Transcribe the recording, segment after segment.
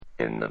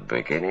In the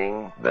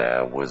beginning,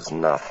 there was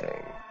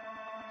nothing.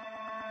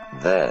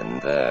 Then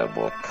there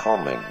were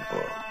comic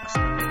books.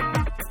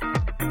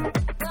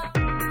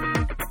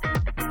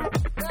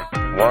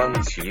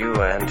 Once you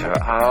enter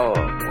our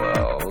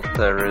world,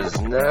 there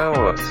is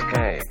no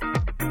escape.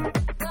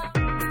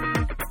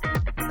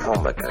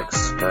 Comic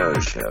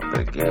exposure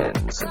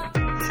begins in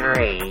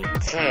 3,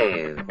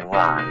 2,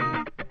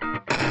 1.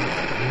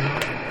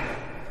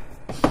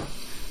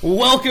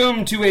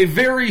 Welcome to a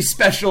very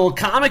special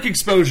Comic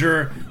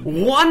Exposure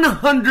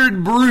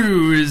 100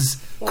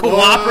 Brews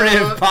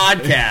cooperative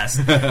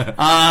podcast.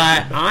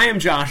 I am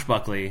Josh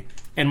Buckley,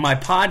 and my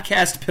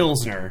podcast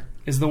Pilsner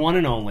is the one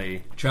and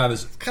only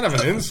Travis. Kind of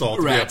an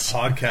insult to Rats. be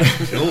a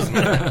podcast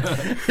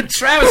Pilsner.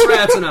 Travis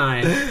Rats and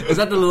I. Is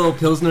that the little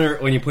Pilsner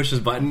when you push his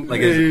button?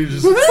 Like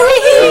Pilsner.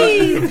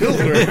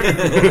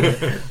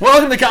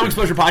 Welcome to the Comic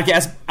Exposure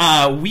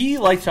podcast. We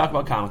like to talk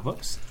about comic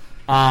books.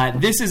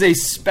 This is a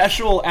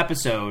special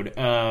episode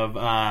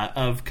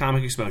of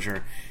Comic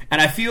Exposure, and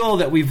I feel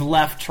that we've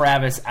left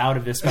Travis out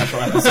of this special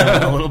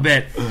episode a little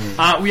bit.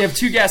 We have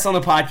two guests on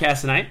the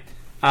podcast tonight,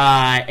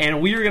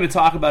 and we are going to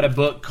talk about a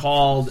book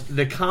called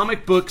The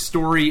Comic Book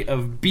Story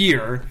of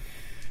Beer.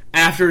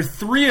 After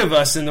three of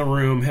us in the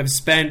room have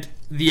spent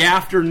the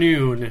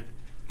afternoon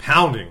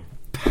Pounding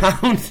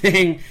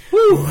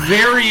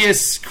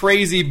various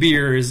crazy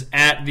beers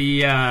at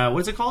the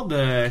what's it called?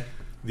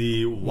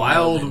 The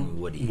Wild and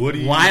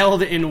Woody.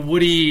 Wild and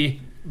Woody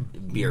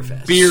Beer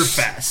Fest. Beer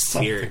Fest.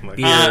 Beer. like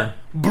Beer.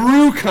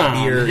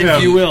 BrewCon, Beer.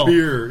 if you will.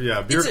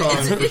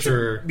 BeerCon for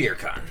sure. Beer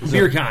con.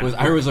 BeerCon.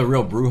 I heard it was a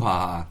real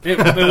brouhaha. It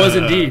was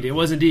indeed. It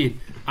was indeed.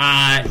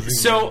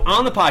 So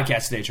on the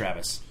podcast today,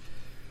 Travis,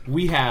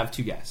 we have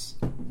two guests.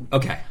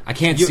 Okay, I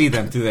can't see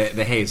them through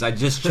the haze. I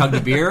just chugged a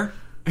beer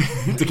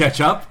to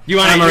catch up. You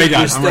want I'm already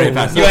done. I'm already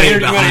past You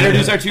that. want to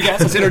introduce our two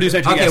guests? Let's introduce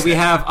our two guests.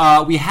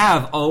 Okay, we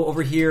have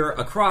over here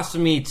across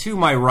from me to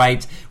my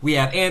right, we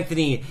have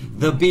Anthony,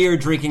 the beer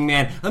drinking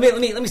man. Let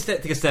me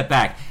take a step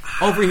back.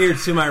 Over here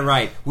to my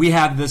right, we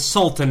have the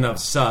Sultan of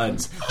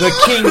Suds, the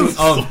King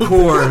of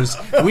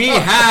Coors. We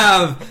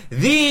have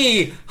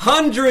the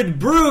 100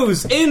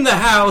 Brews in the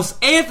house,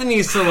 Anthony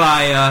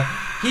Celaya.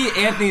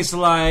 Anthony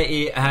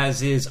Celaya has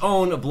his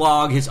own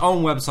blog, his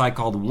own website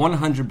called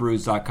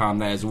 100brews.com.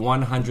 That is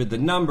 100, the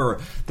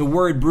number, the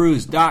word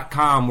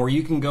brews.com, where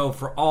you can go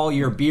for all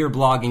your beer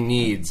blogging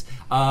needs.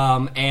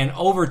 And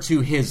over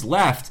to his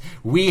left,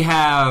 we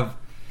have...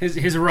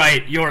 His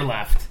right, your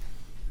left.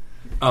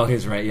 Oh,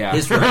 his right, yeah.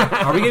 His right.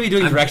 Are we going to be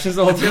doing directions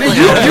the whole time? You're doing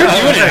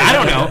it. I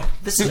don't know.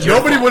 This is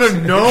Nobody would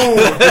have known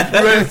if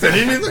you hadn't said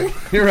anything.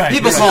 You're right.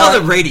 People saw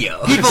the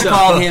radio. People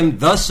call him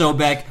the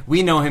Sobek.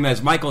 We know him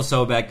as Michael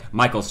Sobek.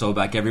 Michael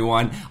Sobek,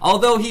 everyone.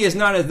 Although he is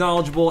not as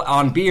knowledgeable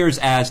on beers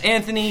as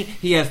Anthony,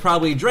 he has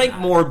probably drank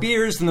more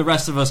beers than the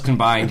rest of us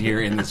combined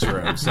here in this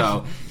room.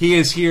 So he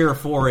is here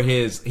for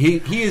his...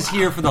 He is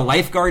here for the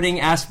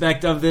lifeguarding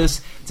aspect of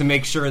this, to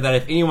make sure that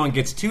if anyone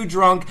gets too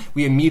drunk,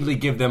 we immediately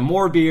give them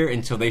more beer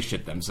until they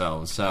shit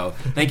themselves. So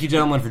thank you,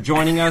 gentlemen, for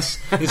joining us.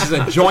 This is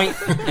a joint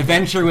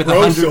adventure with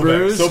 100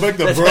 Brews. Sobek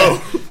the bro.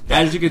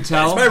 As you can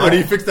tell... How do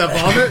you fix that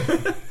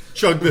vomit?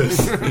 Chug this.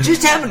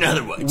 Just have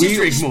another one.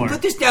 Just more.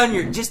 Put this down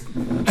your... Just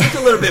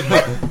a little bit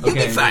more. You'll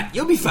be fine.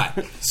 You'll be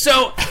fine.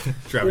 So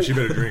Travis, you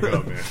better drink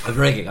up, man. I'm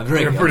drinking.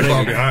 You're pretty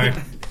far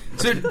behind.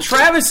 So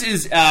Travis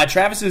is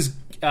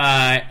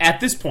at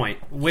this point,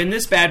 when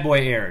this bad boy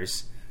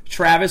airs,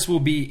 Travis will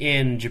be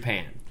in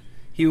Japan.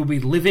 He will be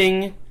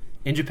living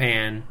in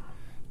Japan,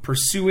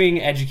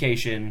 pursuing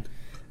education.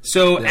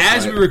 So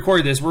as we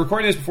record this, we're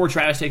recording this before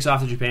Travis takes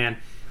off to Japan.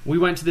 We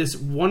went to this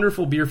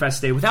wonderful beer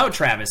fest day without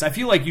Travis. I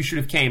feel like you should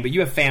have came, but you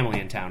have family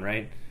in town,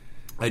 right?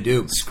 I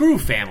do. Screw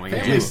family.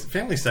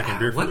 Family second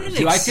beer What for an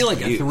Dude, I feel like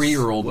a excuse.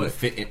 3-year-old would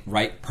fit it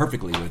right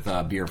perfectly with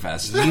Beer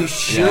Fest. You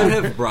should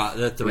have brought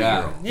the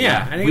 3-year-old.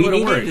 Yeah, I think we it would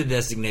have needed worked. a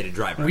designated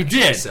driver. We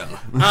did. So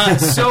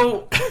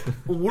So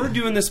we're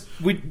doing this.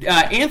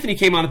 Anthony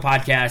came on the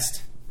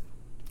podcast,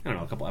 I don't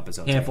know, a couple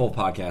episodes ago. Handful of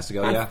podcasts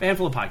ago, A yeah.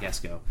 handful of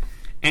podcasts ago.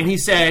 And he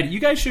said, you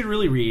guys should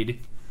really read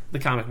The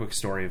Comic Book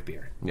Story of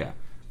Beer. Yeah.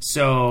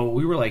 So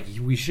we were like,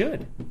 we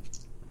should.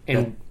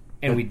 And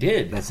we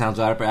did. That sounds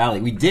right up our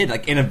alley. We did,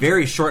 like, in a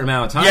very short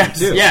amount of time, Yes,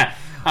 too. yeah.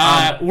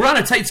 We're on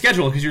a tight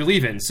schedule because you're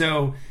leaving.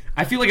 So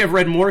I feel like I've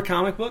read more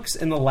comic books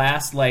in the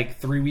last,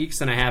 3 weeks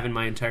than I have in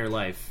my entire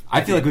life.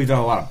 I feel like we've done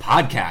a lot of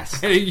podcasts.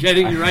 I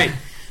think you're right.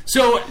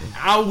 So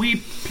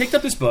we picked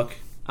up this book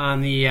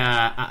on the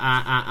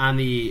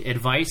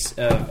advice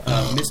of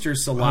Mr.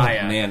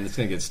 Celaya. Oh, man, it's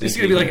going to get sticky. It's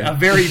going to be like a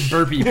very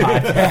burpy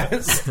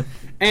podcast.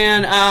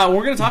 And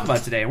we're going to talk about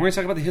it today. We're going to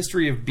talk about the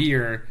history of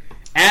beer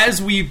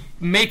as we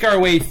make our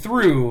way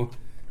through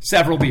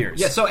several beers.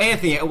 Yeah, so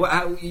Anthony,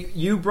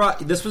 you brought...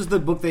 This was the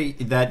book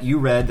that you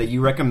read, that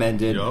you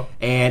recommended, Yep.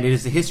 and it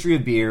is the history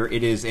of beer.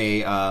 It is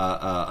it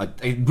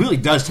really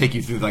does take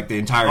you through, like, the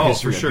entire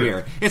history for sure. of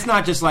beer. It's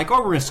not just like, oh,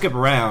 we're going to skip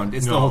around.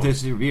 It's the whole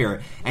history of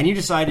beer. And you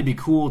decided it'd be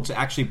cool to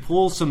actually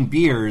pull some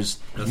beers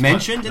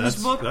mentioned in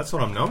this book. That's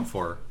what I'm known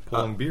for.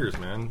 pulling beers,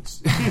 man.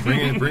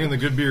 Bringing the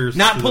good beers.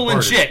 Not to the pulling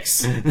party.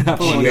 chicks.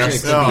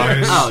 Yes.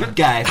 Oh,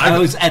 guys, I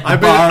was at the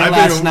I've bar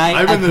last been, night.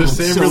 I've been I in the pulled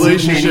same so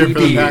relationship many for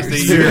the past 8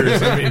 beers.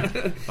 years. I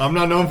mean, I'm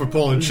not known for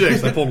pulling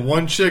chicks. I pulled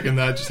one chick, and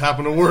that just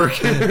happened to work.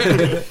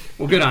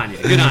 Well, good on you.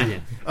 Good on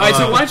you. All right,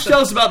 so why don't you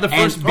tell us about the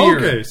first beer?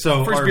 Okay,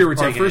 so first beer we're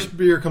our taking. first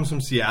beer comes from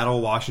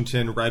Seattle,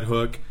 Washington, Red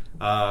Hook.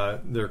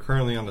 They're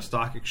currently on the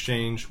stock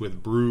exchange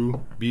with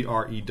Brew,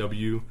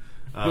 BREW.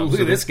 Oh, look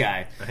at this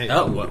guy. Hey,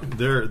 Oh.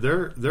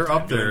 they're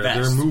up there.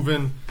 Invest. They're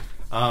moving,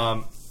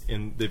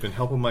 and they've been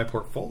helping my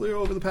portfolio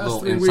over the past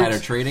Little 3 insider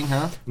weeks. trading,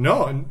 huh?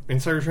 No,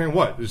 insider trading.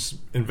 What? Just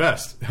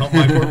invest. Help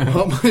my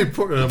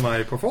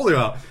my portfolio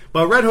out.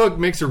 But Red Hook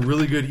makes a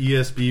really good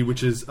ESB,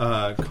 which is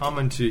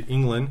common to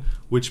England,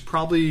 which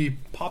probably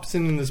pops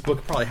in this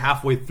book probably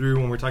halfway through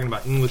when we're talking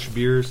about English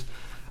beers.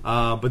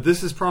 But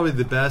this is probably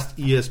the best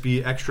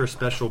ESB extra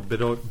special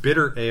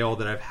bitter ale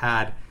that I've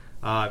had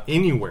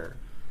anywhere.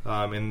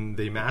 And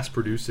they mass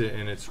produce it,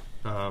 and it's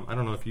I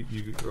don't know if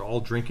you're all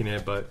drinking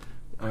it, but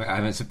I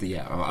haven't sipped it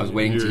yet. I was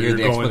waiting to You're hear the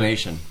going-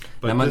 explanation.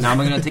 but Now this- I'm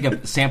going to take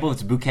a sample of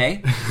its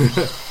bouquet.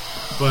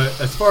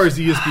 But as far as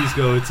ESBs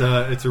go,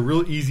 it's a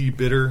real easy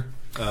bitter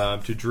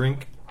to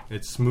drink.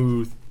 It's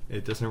smooth.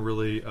 It doesn't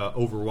really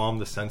overwhelm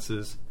the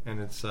senses, and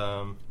it's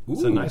a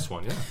nice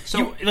one. Yeah.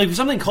 So, like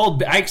something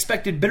called, I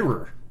expected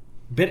bitterer.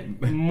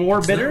 More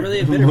bitter? Not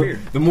really a bitter beer.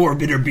 The more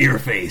bitter beer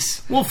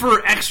face. Well,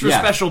 for extra Yeah.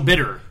 special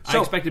bitter. I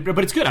So- expected bitter,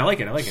 but it's good. I like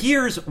it.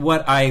 Here's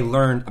what I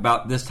learned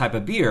about this type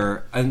of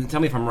beer, and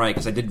tell me if I'm right,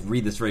 because I did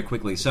read this very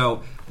quickly.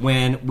 So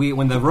when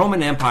the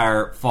Roman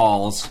Empire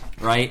falls,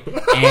 right,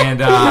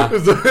 and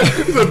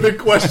It's a big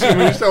question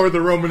when you start with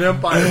the Roman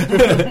Empire.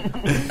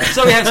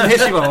 so we have some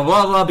history, blah blah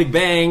blah, blah Big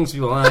Bangs,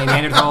 people,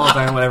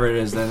 Neanderthals, whatever it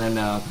is, and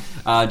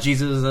then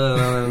Jesus,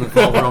 the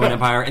fall of the Roman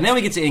Empire, and then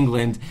we get to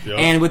England, Yep.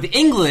 and with the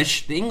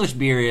English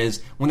beer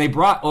is when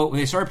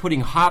they started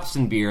putting hops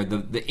in beer,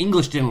 the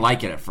English didn't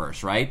like it at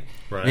first, right?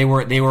 Right.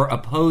 They were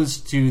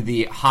opposed to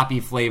the hoppy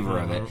flavor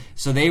of it,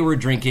 so they were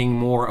drinking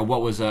more of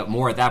what was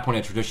more at that point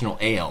a traditional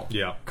ale.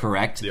 Yeah.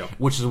 Correct. Yeah.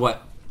 Which is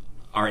what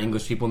our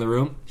English people in the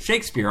room,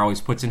 Shakespeare always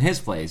puts in his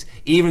plays,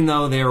 even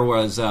though there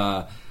was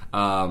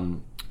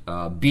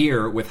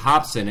beer with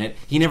hops in it.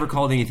 He never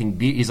called anything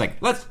beer. He's like,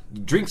 let's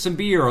drink some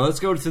beer, or let's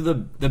go to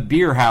the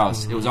beer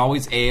house. It was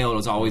always ale. It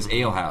was always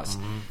ale house.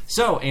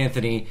 So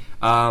Anthony,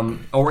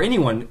 or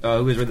anyone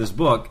who has read this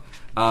book,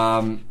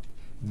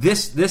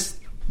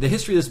 the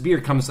history of this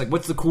beer comes like,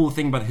 what's the cool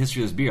thing about the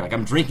history of this beer? Like,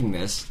 I'm drinking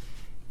this.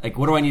 Like,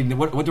 what do I need?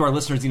 What do our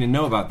listeners need to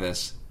know about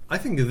this? I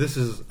think that this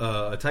is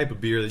a type of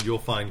beer that you'll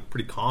find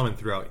pretty common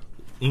throughout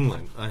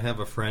England. I have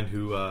a friend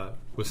who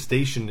was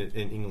stationed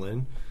in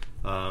England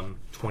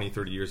 20,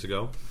 30 years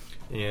ago,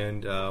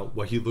 and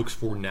what he looks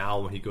for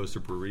now when he goes to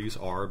breweries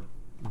are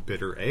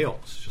bitter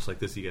ales, just like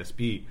this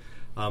ESB.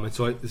 And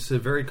so this is a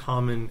very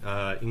common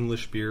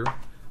English beer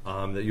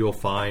that you'll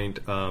find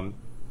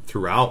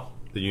throughout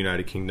the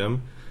United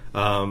Kingdom,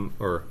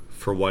 or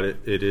for what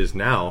it is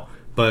now.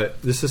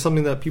 But this is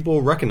something that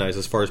people recognize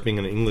as far as being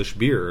an English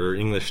beer or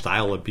English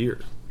style of beer.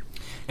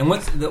 And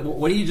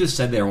what you just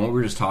said there, and what we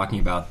were just talking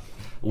about,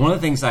 one of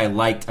the things I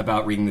liked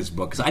about reading this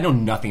book, because I know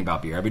nothing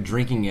about beer. I've been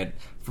drinking it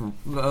for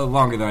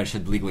longer than I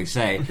should legally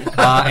say,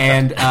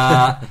 and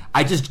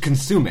I just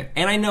consume it.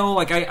 And I know,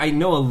 I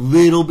know a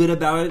little bit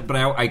about it, but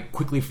I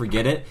quickly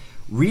forget it.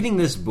 Reading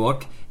this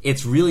book,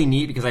 it's really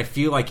neat because I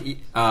feel like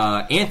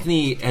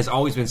Anthony has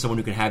always been someone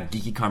who can have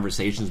geeky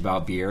conversations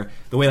about beer.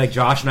 The way like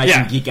Josh and I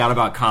can geek out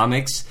about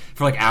comics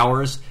for like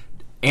hours,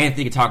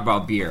 Anthony can talk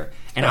about beer.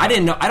 And I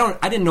didn't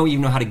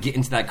even know how to get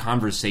into that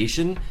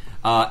conversation.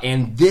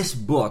 And this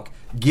book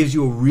gives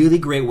you a really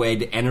great way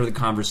to enter the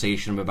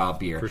conversation about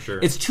beer. For sure.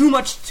 There's too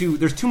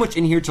much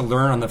in here to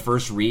learn on the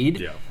first read.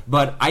 Yeah.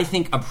 But I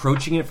think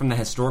approaching it from the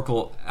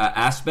historical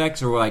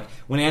aspects, or like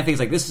when Anthony's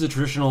like, this is a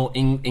traditional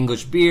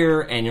English beer,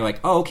 and you're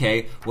like, oh,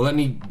 okay, well, let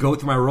me go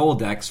through my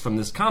Rolodex from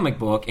this comic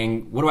book,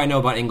 and what do I know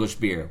about English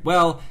beer?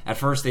 Well, at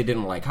first they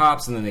didn't like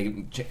hops, and then they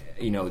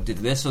did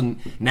this,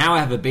 and now I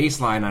have a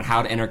baseline on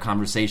how to enter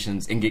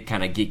conversations and get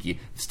kind of geeky.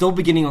 Still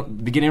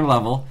beginner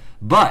level,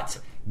 but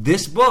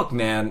this book,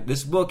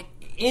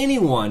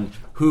 anyone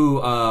who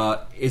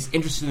is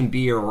interested in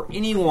beer, or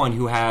anyone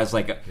who has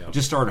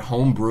just started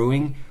home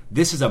brewing,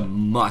 this is a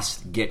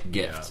must-get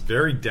gift. Yeah,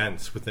 very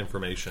dense with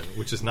information,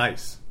 which is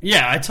nice.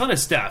 Yeah, a ton of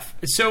stuff.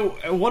 So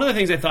one of the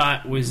things I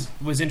thought was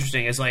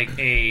interesting as like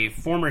a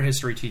former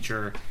history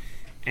teacher,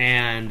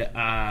 and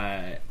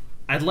I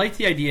like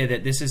the idea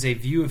that this is a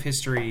view of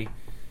history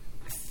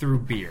through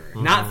beer,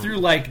 not through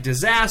like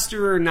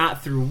disaster,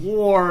 not through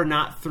war,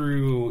 not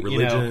through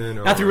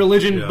religion, not through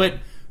religion, but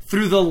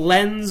through the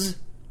lens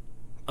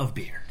of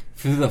beer.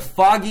 Through the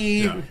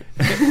foggy...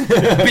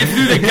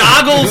 Through the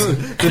goggles,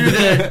 through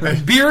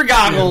the beer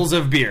goggles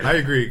of beer. I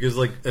agree, because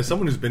like as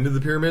someone who's been to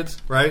the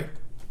pyramids, right?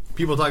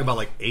 People talk about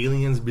like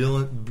aliens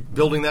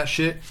building that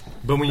shit,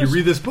 but when you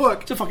read this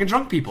book, To fucking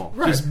drunk people.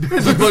 right,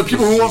 it's like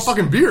people who want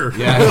fucking beer.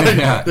 Yeah, Like,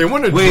 yeah. They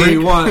want to We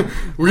drink. want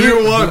we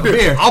want beer.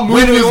 beer. I'll move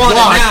When do we this want it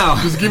block.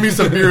 now? Just give me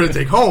some beer to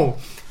take home.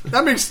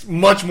 That makes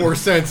much more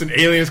sense than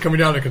aliens coming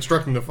down and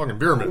constructing the fucking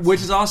pyramids.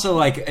 Which is also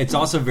like it's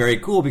also very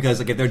cool because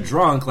like if they're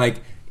drunk,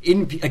 like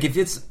if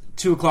it's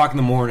 2:00 in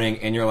the morning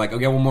and you're like,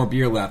 okay, one more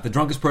beer left. The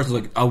drunkest person's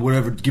like, oh,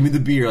 whatever, give me the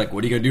beer. Like,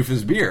 what are you gonna do for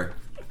this beer?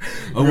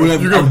 Oh,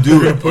 whatever,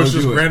 You're gonna push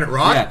this granite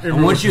rock? Yeah,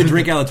 I want you to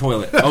drink out of the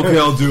toilet. Okay,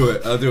 I'll do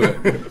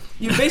it.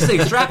 You basically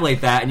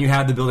extrapolate that, and you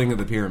have the building of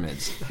the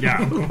pyramids. Yeah.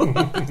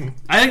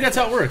 I think that's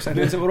how it works. I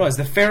think that's what it was.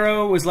 The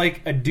pharaoh was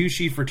like a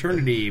douchey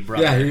fraternity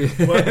brother. Yeah.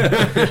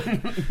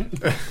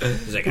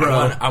 He's like,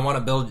 I want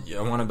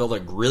to build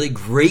a really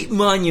great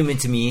monument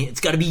to me. It's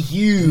got to be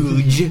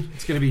huge.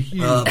 It's gonna be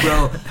huge.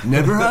 Bro,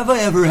 never have I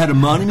ever had a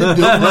monument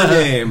built in my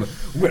name.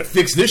 We're gonna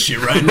fix this shit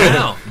right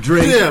now.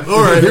 Drink. Damn,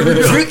 all right, here we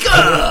go. Drink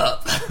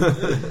up.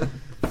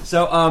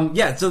 So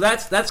so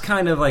that's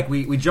kind of like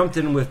we jumped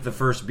in with the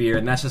first beer,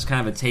 and that's just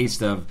kind of a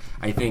taste of,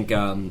 I think,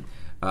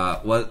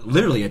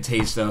 literally a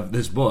taste of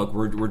this book.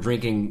 We're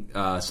drinking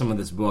some of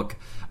this book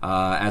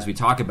as we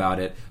talk about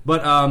it.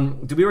 But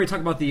did we already talk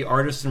about the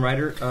artist and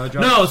writer, Josh?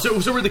 No, so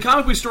the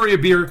comic book story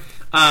of beer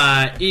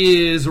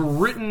is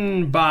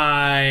written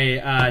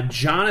by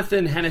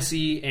Jonathan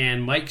Hennessy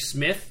and Mike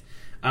Smith.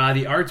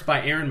 The art's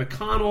by Aaron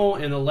McConnell,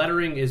 and the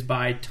lettering is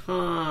by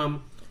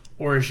Tom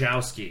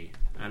Orzechowski.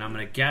 And I'm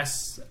going to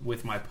guess,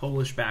 with my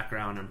Polish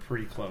background, I'm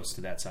pretty close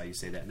to that's how you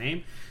say that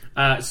name.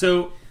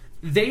 So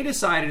they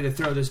decided to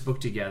throw this book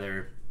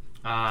together,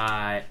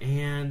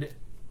 and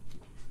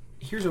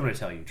here's what I'm going to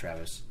tell you,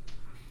 Travis.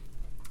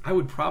 I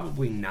would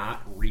probably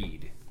not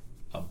read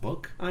a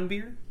book on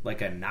beer,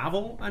 like a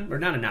novel, or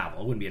not a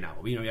novel, it wouldn't be a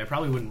novel. I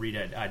probably wouldn't read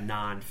a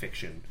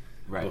non-fiction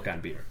book on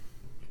beer.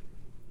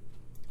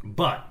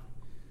 But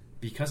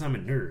because I'm a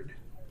nerd,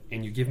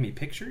 and you give me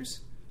pictures,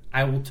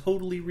 I will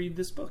totally read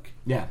this book.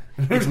 Yeah.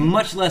 It's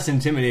much less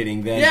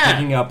intimidating than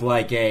picking up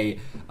like a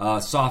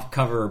soft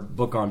cover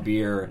book on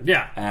beer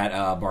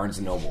at Barnes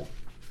 & Noble.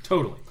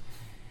 Totally.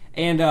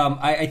 And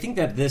I think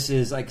that this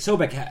is like,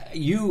 Sobek,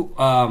 you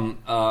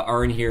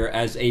are in here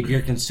as a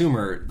beer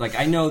consumer. Like,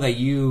 I know that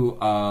you,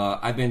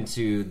 I've been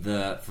to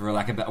we're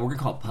going to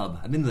call it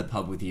pub. I've been to the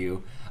pub with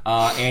you.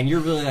 And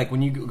you're really like,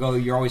 when you go,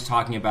 you're always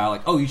talking about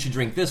like, oh, you should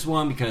drink this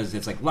one because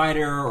it's like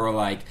lighter, or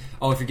like,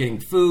 oh, if you're getting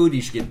food,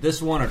 you should get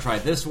this one or try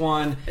this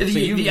one.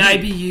 The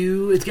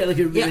IBU, it's got like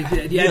a really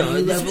good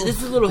IBU level.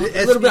 This is a little bit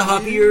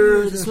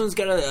hoppier. This one's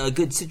got a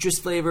good citrus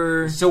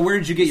flavor. So where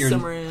did you get your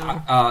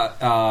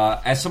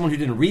as someone who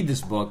didn't read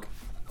this book,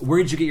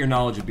 where did you get your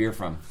knowledge of beer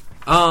from?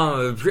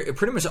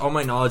 Pretty much all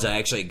my knowledge I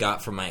actually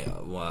got from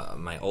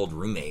my old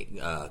roommate,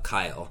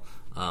 Kyle.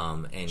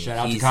 And shout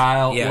out to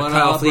Kyle. Yeah, what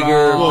Kyle up,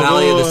 Flieger,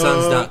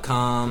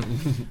 valleyofthesuns.com.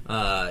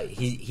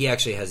 He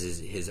actually has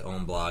his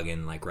own blog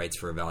and like writes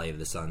for Valley of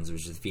the Suns,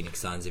 which is the Phoenix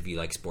Suns if you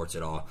like sports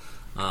at all.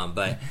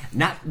 But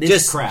not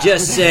this crap.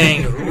 Just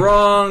saying,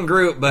 wrong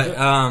group.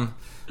 But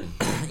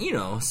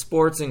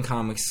sports and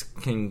comics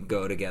can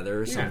go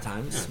together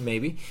sometimes,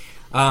 maybe.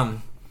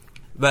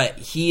 But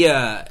we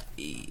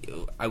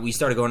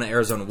started going to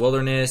Arizona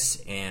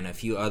Wilderness and a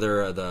few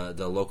other of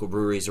the local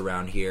breweries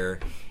around here.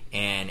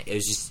 And it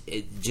was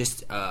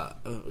just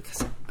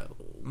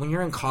when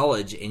you're in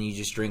college and you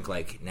just drink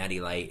like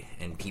Natty Light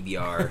and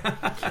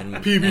PBR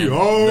and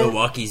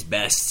Milwaukee's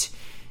Best,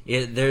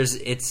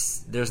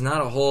 there's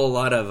not a whole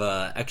lot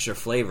of extra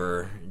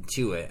flavor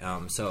to it.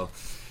 So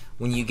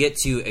when you get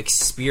to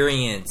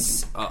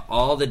experience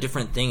all the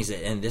different things,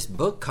 and this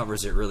book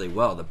covers it really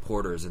well, the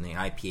porters and the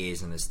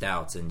IPAs and the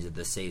stouts and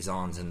the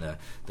saisons and the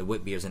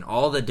wit beers and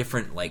all the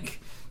different like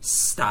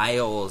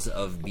styles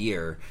of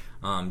beer.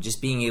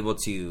 Just being able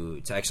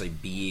to actually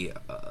be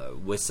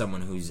with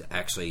someone who's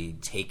actually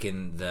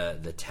taken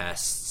the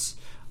tests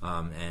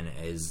and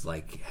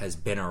has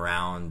been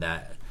around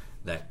that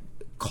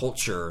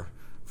culture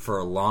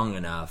for long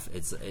enough,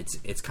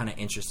 it's kind of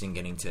interesting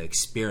getting to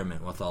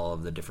experiment with all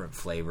of the different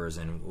flavors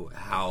and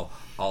how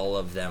all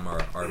of them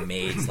are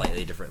made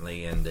slightly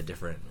differently, and the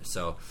different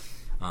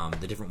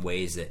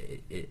ways that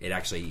it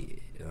actually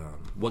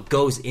what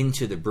goes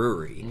into the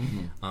brewery.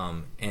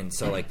 And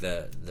so like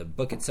the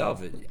book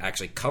itself, it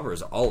actually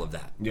covers all of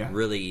that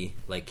really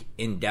like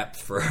in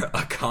depth for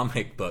a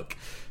comic book.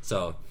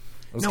 So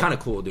it was kind of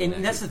cool doing that.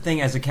 And that's the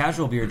thing, as a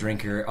casual beer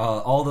drinker,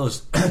 all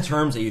those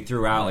terms that you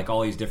threw out, like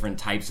all these different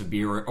types of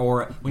beer,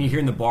 or when you hear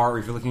in the bar, or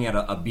if you're looking at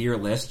a beer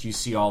list, you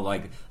see all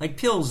like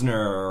Pilsner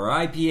or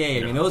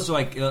IPA. I mean, those are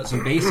like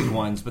some basic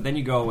ones, but then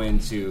you go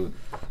into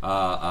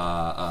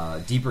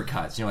deeper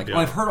cuts. You're like, oh,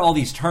 I've heard all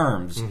these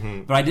terms,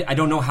 but I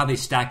don't know how they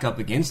stack up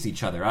against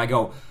each other.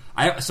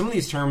 Some of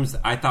these terms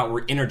I thought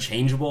were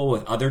interchangeable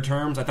with other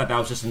terms. I thought that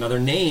was just another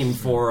name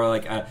for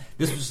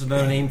this was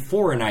another name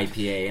for an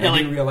IPA, and I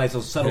didn't realize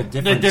those subtle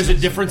differences. There's a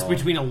difference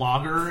between a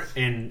lager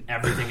and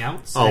everything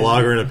else. A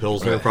lager and a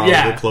Pilsner, probably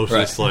the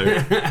closest. Like,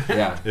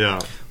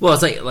 yeah. Well,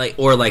 it's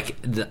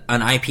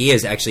an IPA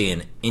is actually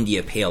an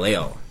India Pale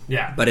Ale.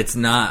 Yeah. But it's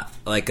not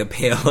like a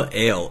pale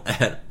ale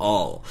at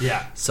all.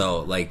 Yeah. So,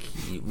 like,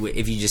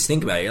 if you just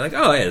think about it, you're like,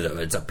 oh,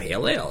 it's a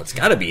pale ale. It's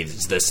got to be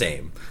the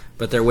same.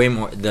 But they're way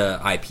more. The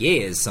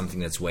IPA is something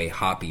that's way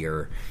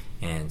hoppier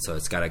and so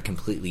it's got a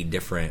completely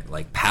different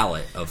like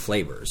palette of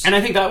flavors. And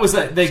I think that was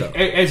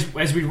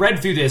as we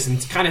read through this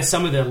and kind of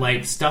some of the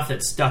like stuff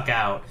that stuck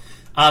out.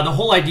 The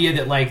whole idea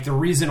that like the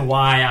reason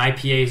why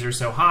IPAs are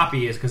so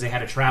hoppy is because they had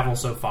to travel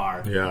so far,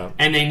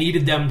 and they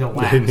needed them to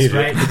last,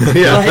 right?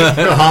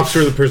 The hops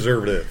are the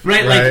preservative,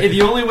 right? Like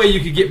the only way you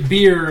could get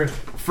beer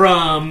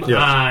from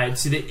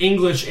to the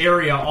English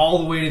area all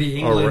the way to the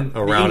England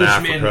around the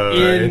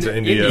Africa into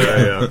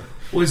India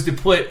was to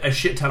put a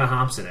shit ton of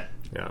hops in it.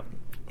 Yeah,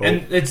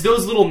 and it's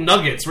those little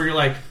nuggets where you're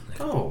like,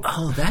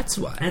 oh, that's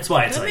why. That's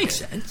why it's that like makes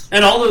sense.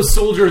 And all those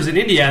soldiers in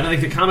India, and like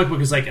the comic book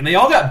is like, and they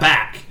all got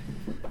back,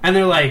 and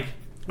they're like,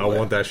 I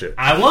want that shit.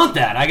 I want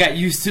that. I got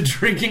used to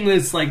drinking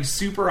this like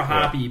super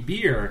hoppy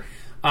beer.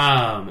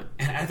 And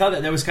I thought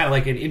that was kind of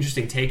like an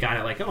interesting take on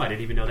it. Like, I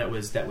didn't even know that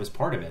was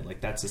part of it. Like,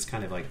 that's this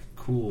kind of like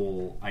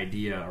cool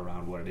idea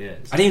around what it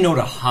is. I didn't even know what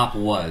a hop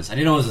was. I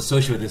didn't know it was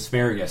associated with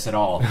asparagus at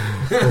all.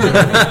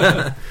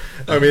 I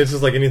mean, it's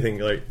just like anything.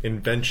 Like,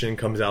 invention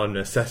comes out of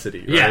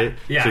necessity, right?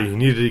 Yeah. So you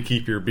needed to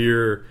keep your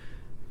beer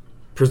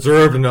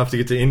preserved enough to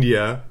get to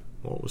India.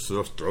 Well, let's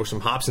throw some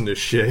hops in this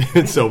shit.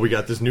 And so we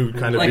got this new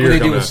kind of like beer. Like what they do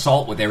coming with out.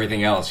 salt with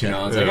everything else, you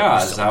know? It's like,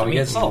 that's how we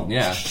get salt.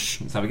 Yeah.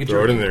 That's how we get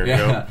Throw it in jerky. there,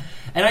 you know?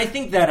 And I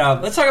think that,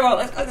 let's start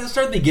at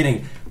the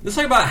beginning. Let's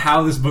talk about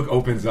how this book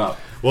opens up.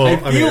 Well,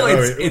 I feel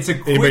it's a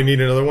quick... Anybody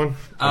need another one?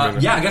 I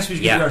guess we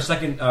should get our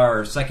second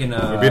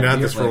We've been at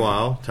this for a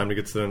while. Time to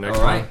get to the next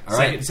one. All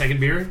right. Second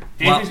beer.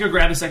 Anthony's going to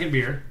grab a second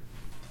beer.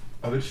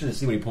 I'm interested to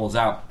see what he pulls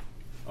out.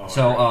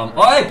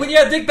 Hey, put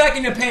your dick back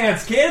in your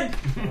pants, kid!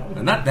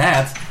 Not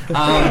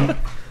that.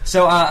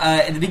 So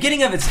at the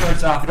beginning of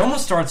it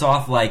almost starts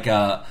off like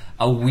a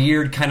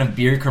weird kind of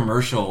beer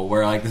commercial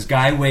where like this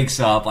guy wakes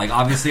up like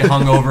obviously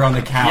hungover on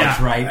the couch,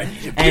 right?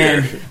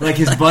 And like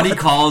his buddy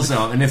calls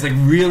him and it's like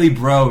really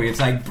bro-y. It's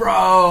like,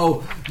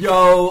 bro,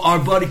 yo, our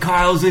buddy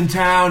Kyle's in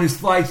town, his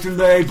flight's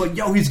delayed, but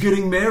yo, he's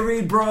getting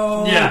married,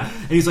 bro. Yeah.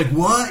 And he's like,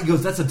 what? He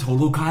goes, that's a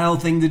total Kyle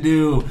thing to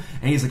do.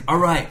 And he's like, all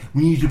right,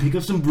 we need you to pick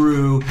up some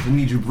brew and we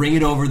need you to bring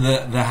it over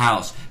the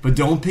house. But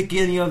don't pick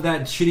any of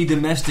that shitty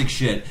domestic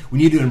shit. We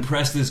need to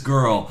impress this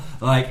girl.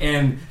 Like,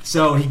 and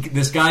so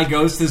this guy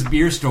goes to this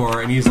beer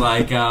store and he's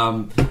like,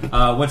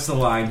 what's the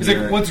line He's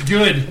here? like, what's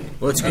good?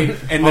 What's good?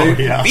 And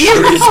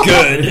beer is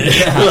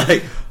good.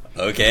 Like,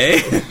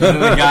 okay. And then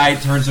the guy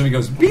turns to him and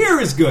goes, beer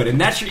is good.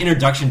 And that's your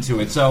introduction to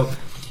it. So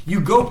you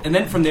go, and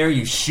then from there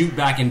you shoot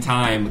back in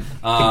time,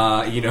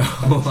 like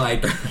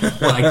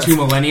 2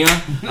 millennia.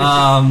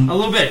 A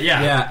little bit,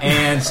 yeah. Yeah,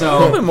 and so... A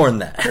little bit more than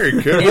that.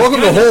 Very good. Welcome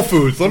to Whole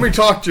Foods. Let me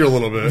talk to you a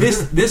little bit.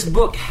 This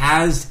book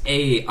has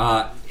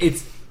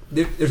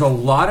there's a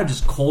lot of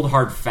just cold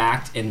hard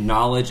fact and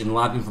knowledge and a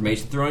lot of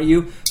information thrown at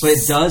you, but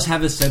it does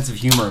have a sense of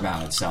humor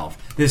about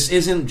itself. This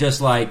isn't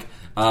just like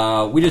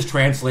we just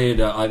translated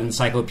an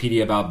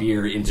encyclopedia about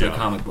beer into a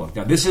comic book.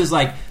 Now this is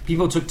like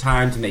people took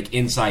time to make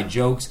inside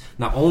jokes,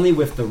 not only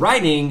with the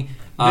writing,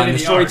 the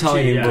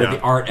storytelling, but the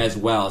art as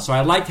well. So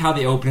I liked how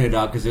they opened it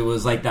up because it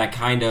was like that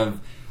kind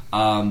of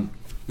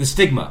the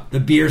stigma, the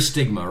beer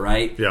stigma,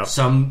 right? Yeah.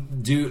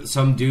 Some dude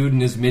in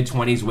his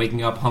mid-20s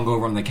waking up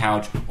hungover on the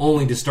couch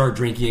only to start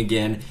drinking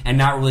again and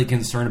not really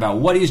concerned about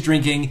what he's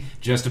drinking,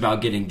 just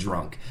about getting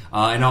drunk.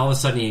 And all of a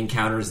sudden he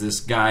encounters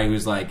this guy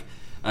who's like,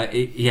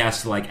 he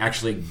has to like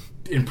actually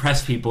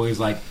impress people. He's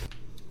like...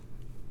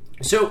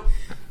 So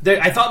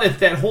I thought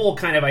that whole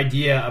kind of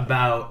idea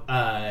about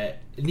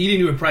needing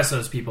to impress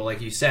those people, like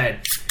you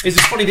said, is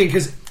this funny thing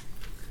because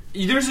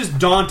there's this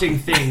daunting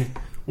thing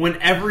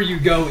whenever you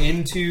go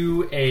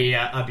into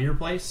a beer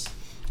place,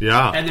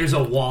 and there's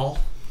a wall.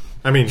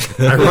 I mean,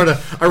 I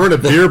run a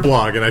beer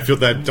blog, and I feel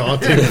that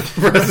daunting.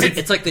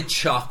 It's like the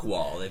chalk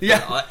wall.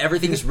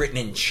 Everything's written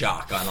in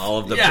chalk on all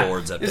of the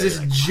boards up there. There's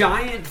this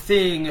giant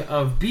thing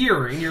of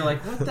beer, and you're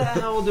like, what the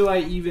hell do I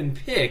even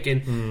pick?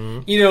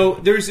 And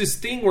there's this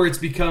thing where it's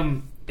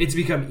become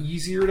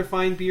easier to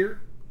find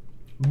beer,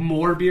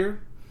 more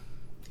beer,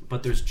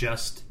 but there's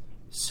just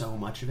so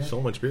much of it. So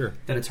much beer.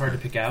 That it's hard to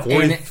pick out.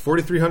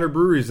 4,300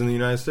 breweries in the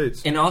United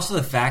States. And also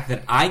the fact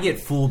that I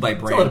get fooled by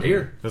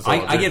branding. That's a lot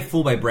of beer. I get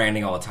fooled by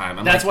branding all the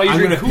time. That's why you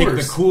drink I'm going to Coors.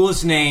 pick the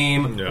coolest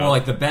name or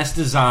like the best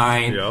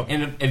design. Yep.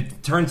 And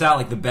it turns out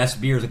like the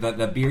best beers, like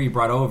that beer you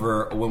brought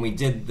over when we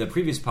did the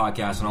previous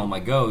podcast on All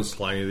My Goes.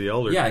 Pliny the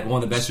Elder. Yeah, like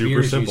one of the best super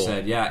beers simple. you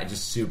said. Yeah,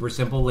 just super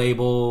simple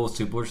label,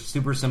 super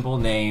simple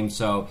name.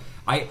 So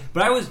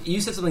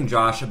you said something,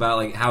 Josh, about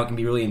like how it can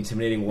be really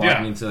intimidating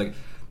walking into like.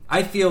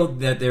 I feel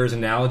that there's an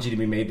analogy to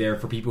be made there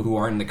for people who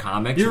aren't in the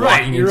comics. You're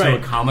walking right, into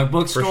a comic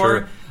book store.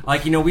 sure.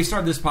 Like, we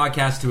started this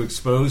podcast to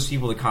expose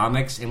people to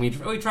comics, and we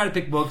try to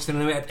pick books,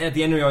 and at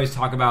the end we always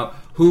talk about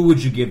who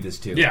would you give this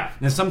to. Yeah.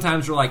 And then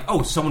sometimes we're like,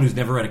 oh, someone who's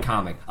never read a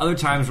comic. Other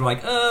times we're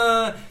like,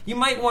 you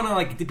might want to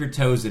like dip your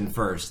toes in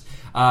first.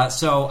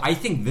 So I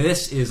think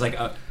this is like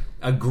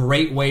a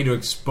great way to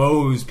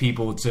expose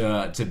people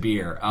to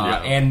beer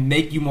and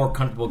make you more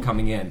comfortable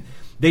coming in.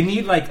 They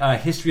need like a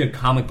history of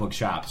comic book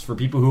shops for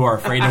people who are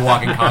afraid to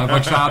walk in comic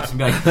book shops and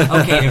be like,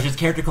 okay, there's this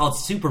character called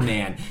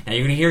Superman. Now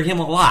you're going to hear him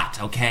a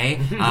lot, okay?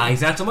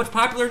 He's not so much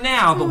popular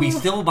now, but we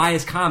still buy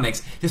his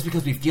comics just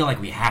because we feel like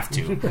we have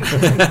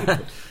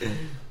to.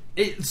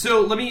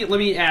 So let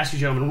me ask you,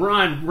 gentlemen. We're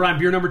on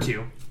beer number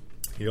 2.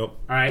 Yep. All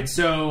right,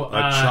 so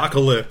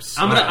Chocolips.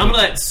 I'm gonna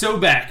let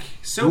Sobek.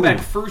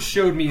 Sobek first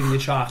showed me the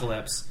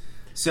Chocolips,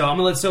 so I'm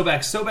gonna let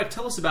Sobek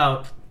tell us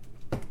about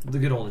the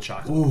good old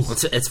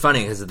Chocolips. It's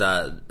funny because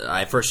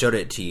I first showed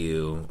it to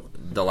you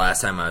the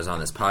last time I was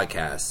on this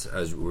podcast.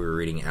 We were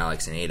reading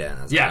Alex and Ada, and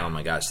I was like, oh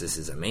my gosh, this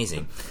is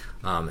amazing.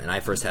 And I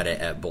first had it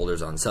at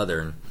Boulders on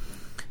Southern,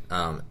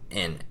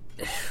 and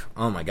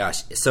oh my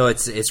gosh, so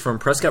it's from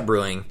Prescott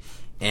Brewing,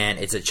 and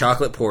it's a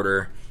chocolate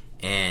porter.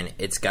 And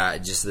it's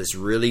got just this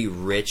really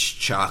rich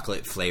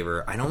chocolate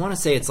flavor. I don't want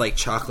to say it's like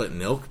chocolate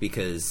milk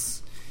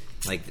because,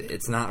 like,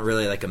 it's not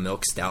really like a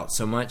milk stout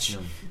so much.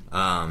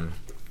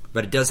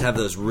 But it does have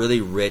those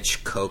really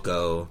rich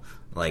cocoa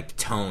like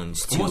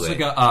tones to almost it.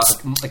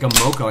 like a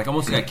mocha, like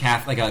almost like a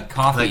coffee. Like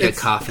a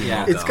coffee.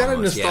 Yeah. It's got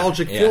a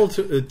nostalgic feel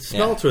to it.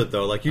 Smell to it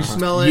though. Like you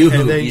smell it,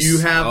 Yoo-hoo. and then you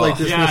have like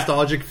this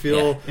nostalgic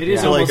feel. It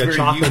is to like almost a very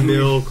chocolate Yoo-hoo.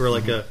 milk or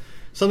like a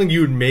something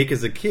you would make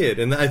as a kid,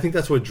 and I think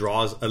that's what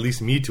draws at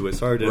least me to it.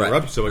 Sorry to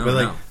interrupt you so much, but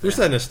like there's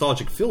that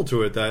nostalgic feel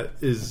to it that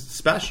is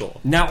special.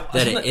 Now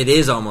that it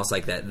is almost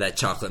like that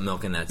chocolate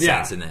milk in that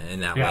sense, in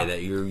that way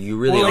that you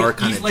really are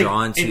kind of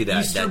drawn to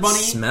that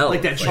smell,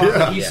 like that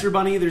chocolate Easter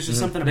bunny. There's just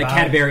something about the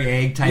Cadbury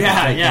egg type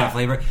of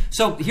flavor.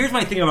 So here's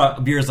my thing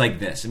about beers like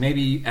this, and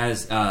maybe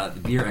as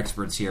beer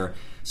experts here.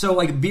 So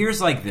like beers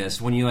like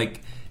this, when you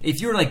like. If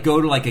you were like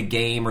go to like a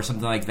game or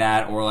something like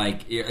that, or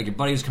like your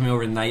buddy was coming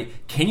over tonight,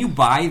 can you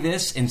buy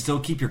this and still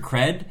keep your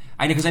cred?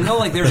 I know because I know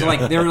like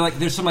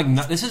there's some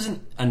like this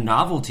isn't a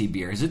novelty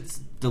beer. It's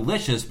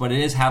delicious, but it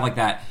is have like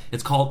that.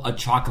 It's called a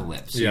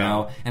Chocolips, you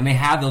know, and they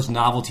have those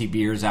novelty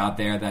beers out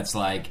there. That's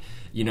like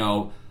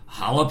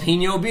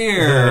jalapeno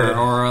beer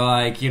or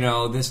like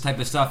this type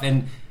of stuff.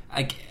 And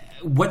like,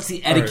 what's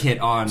the etiquette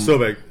on?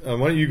 Sobek,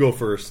 why don't you go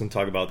first and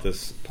talk about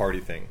this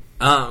party thing?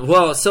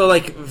 Well, so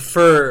like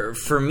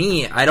for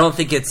me, I don't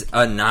think it's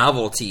a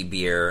novelty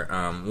beer.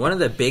 One of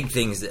the big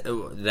things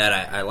that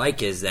I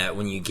like is that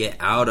when you get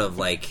out of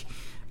like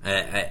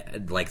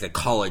the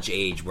college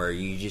age, where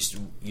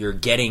you're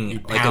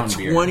getting like a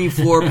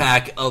 24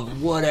 pack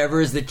of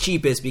whatever is the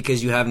cheapest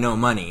because you have no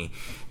money,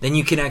 then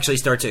you can actually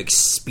start to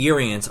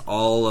experience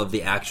all of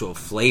the actual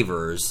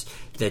flavors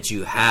that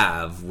you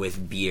have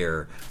with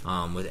beer,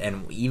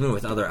 and even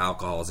with other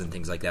alcohols and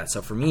things like that.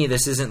 So for me,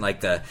 this isn't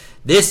like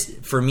this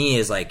for me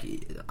is like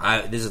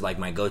this is like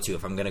my go-to.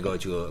 If I'm going to go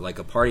to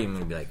a party, I'm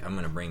going to be like, I'm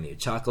going to bring the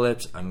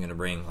Chocolips. I'm going to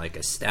bring like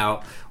a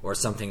stout or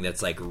something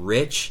that's like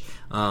rich.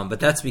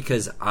 But that's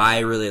because I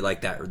really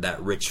like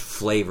that rich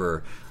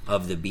flavor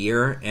of the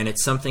beer, and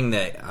it's something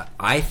that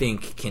I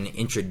think can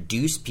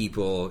introduce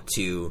people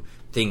to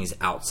things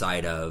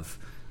outside of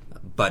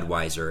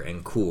Budweiser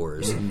and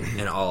Coors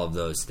and all of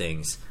those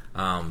things.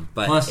 But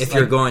plus, if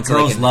you're going to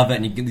girls love it,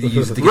 and you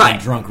use it to get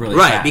drunk really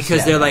fast.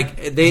 Because they're like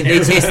they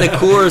taste the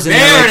Coors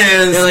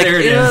and they're like,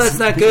 that's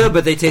not good,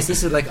 but they taste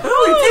this and like,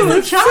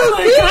 it's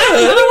chocolate.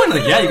 Another one.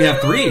 Like, yeah, you can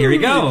have 3. Here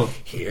you go.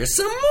 Here's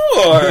some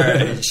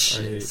more.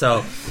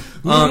 So.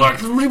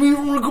 Maybe you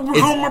want to go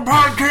become my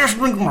podcast.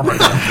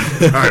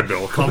 All right,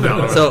 Bill, calm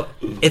down. So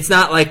it's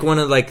not like one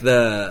of like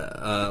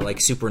the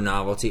like super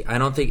novelty. I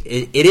don't think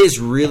it is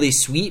really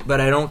sweet, but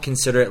I don't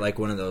consider it like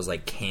one of those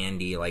like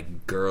candy,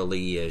 like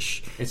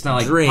girly-ish. It's not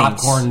like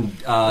drinks. Popcorn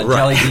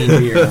jelly bean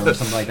beer or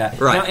something like that.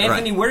 Right. Now,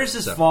 Anthony, where does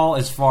this fall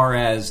as far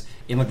as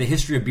in like the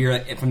history of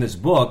beer from this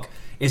book?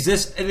 Is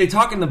this? They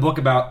talk in the book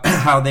about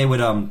how they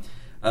would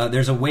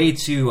there's a way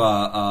to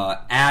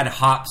add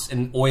hops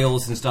and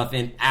oils and stuff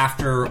in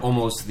after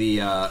almost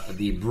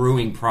the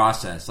brewing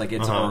process. Like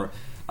it's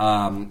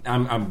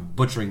I'm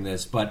butchering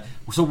this, but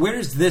so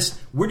where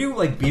do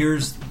like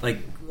beers like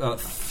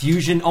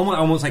fusion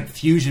almost like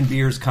fusion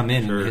beers come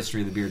in the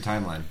history of the beer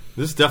timeline?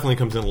 This definitely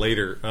comes in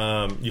later.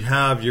 You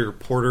have your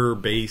porter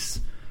base,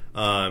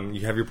 and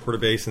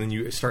then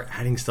you start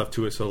adding stuff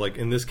to it. So like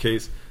in this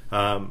case,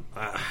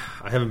 I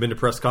haven't been to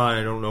Prescott, and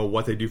I don't know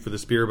what they do for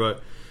this beer,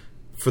 but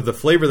for the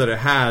flavor that it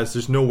has,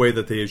 there's no way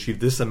that they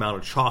achieve this amount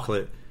of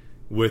chocolate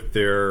with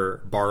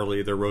their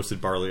roasted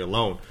barley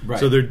alone. Right.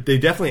 So they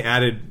definitely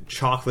added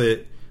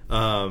chocolate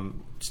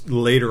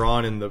later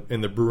on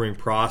in the brewing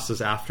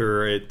process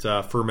after it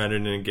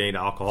fermented and gained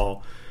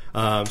alcohol.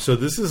 So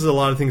this is a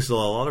lot of things that a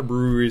lot of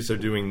breweries are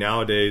doing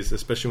nowadays,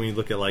 especially when you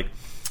look at like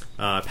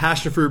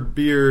passion fruit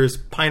beers,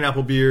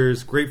 pineapple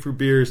beers, grapefruit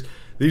beers.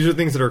 These are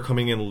things that are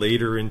coming in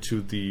later into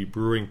the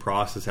brewing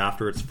process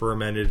after it's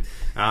fermented,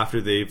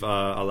 after they've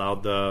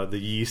allowed the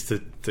yeast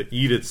to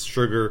eat its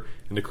sugar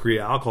and to create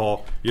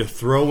alcohol. You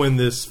throw in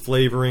this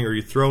flavoring, or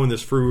you throw in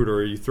this fruit,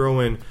 or you throw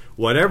in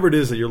whatever it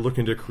is that you're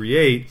looking to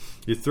create.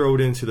 You throw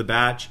it into the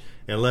batch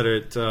and let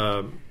it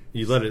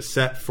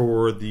set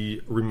for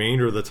the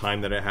remainder of the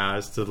time that it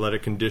has to let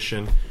it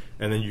condition.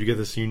 and then you get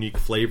this unique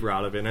flavor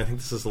out of it. And I think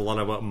this is a lot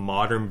of what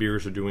modern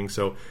beers are doing.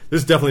 So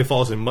this definitely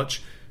falls in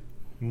much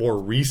more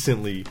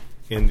recently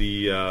in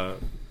the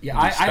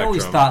I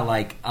always thought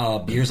like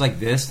beers like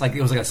this, like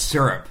it was like a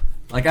syrup.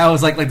 Like I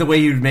was like the way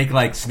you'd make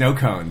like snow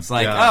cones.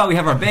 Like we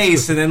have our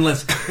base, and then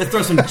let's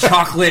throw some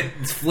chocolate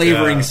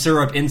flavoring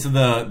syrup into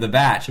the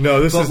batch.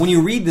 But when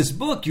you read this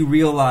book, you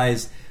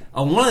realize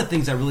one of the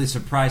things that really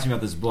surprised me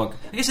about this book.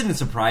 I guess it didn't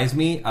surprise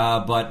me,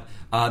 but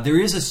there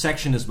is a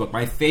section in this book.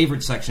 My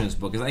favorite section in this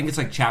book is I think it's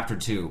like chapter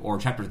 2 or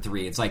chapter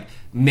 3. It's like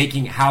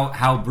making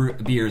how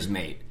beer is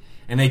made,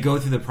 and they go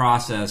through the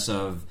process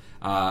of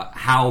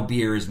how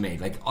beer is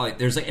made. Like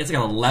it's like an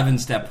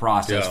 11-step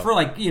process for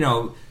like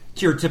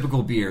your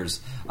typical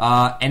beers,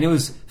 and it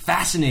was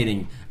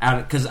fascinating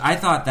because I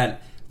thought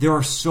that there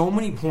are so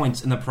many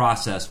points in the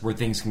process where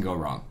things can go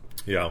wrong.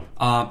 Yeah.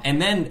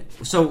 And then,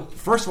 so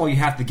first of all, you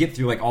have to get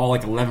through like all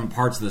like 11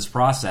 parts of this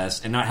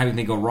process and not have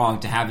anything go wrong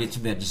to have it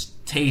that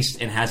just tastes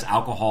and has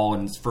alcohol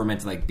and it's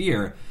fermented like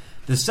beer.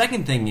 The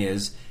second thing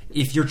is,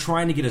 if you're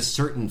trying to get a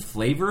certain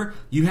flavor,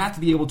 you have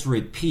to be able to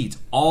repeat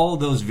all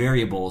those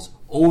variables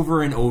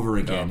over and over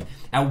again.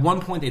 Yeah. At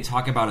one point, they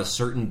talk about a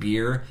certain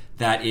beer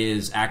that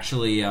is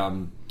actually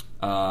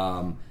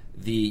the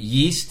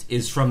yeast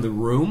is from the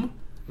room.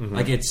 Mm-hmm.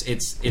 Like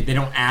they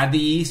don't add the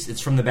yeast;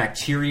 it's from the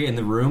bacteria in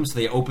the room. So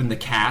they open the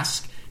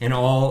cask, and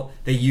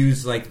they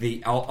use like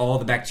all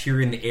the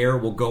bacteria in the air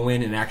will go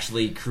in and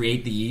actually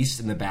create the yeast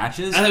in the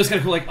batches. And that was kind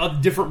of cool.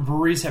 Like different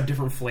breweries have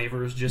different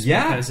flavors just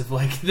because of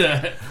like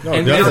the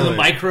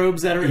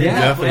microbes that are in it.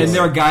 And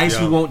there are guys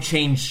who won't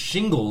change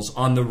shingles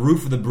on the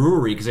roof of the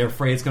brewery because they're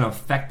afraid it's going to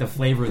affect the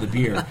flavor of the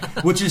beer,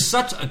 which is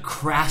such a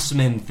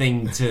craftsman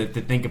thing to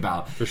think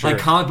about. For sure. Like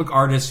comic book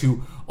artists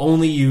who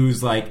only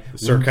use like a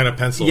certain kind of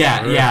pencil.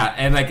 Yeah,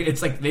 and like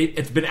it's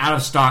been out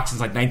of stock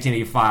since like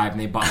 1985, and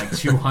they bought like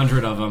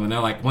 200 of them, and they're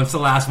like, once the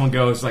last one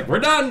goes, like we're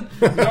done,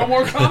 no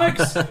more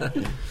comics.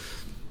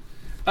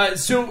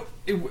 So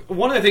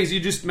one of the things you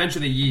just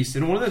mentioned, the yeast,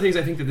 and one of the things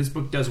I think that this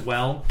book does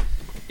well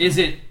is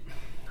I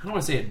don't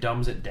want to say it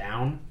dumbs it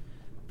down,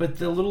 but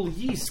the little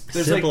yeast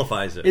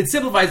simplifies it. It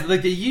simplifies it.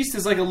 Like the yeast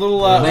is like a little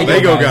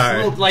Lego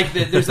guy.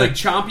 There's like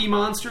chompy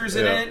monsters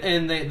in it,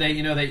 and they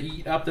they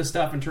eat up the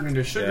stuff and turn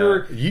into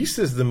sugar. Yeah. Yeast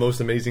is the most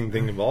amazing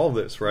thing of all of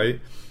this, right?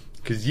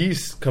 Because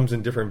yeast comes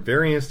in different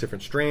variants,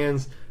 different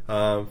strands.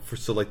 So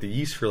like the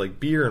yeast for like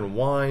beer and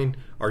wine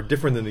are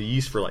different than the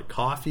yeast for like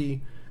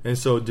coffee, and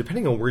so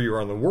depending on where you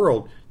are in the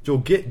world, you'll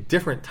get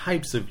different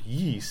types of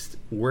yeast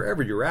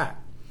wherever you're at.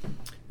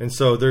 And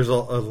so there's a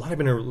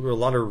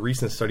lot of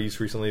recent studies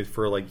recently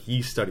for like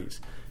yeast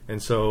studies,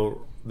 and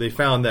so they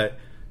found that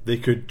they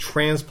could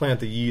transplant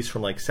the yeast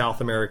from like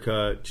South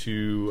America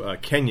to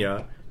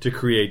Kenya to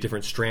create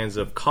different strands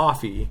of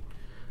coffee.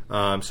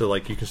 So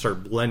like you can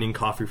start blending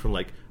coffee from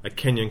like a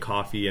Kenyan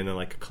coffee and then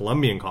like a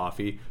Colombian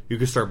coffee. You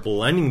can start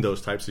blending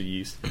those types of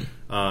yeast,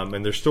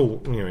 and there's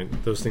still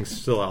those things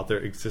still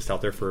exist out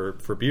there for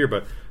beer,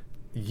 but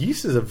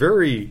yeast is a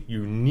very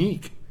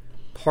unique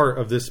part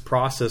of this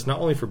process, not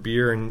only for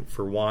beer and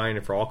for wine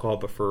and for alcohol,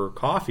 but for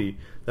coffee,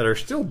 that are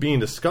still being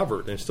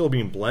discovered and still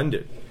being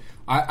blended.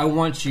 I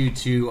want you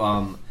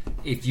to,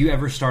 if you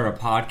ever start a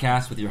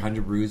podcast with your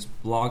 100 Brews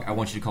blog, I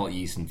want you to call it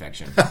Yeast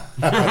Infection.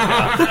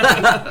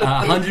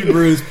 100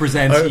 Brews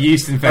presents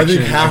Yeast Infection.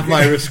 I think half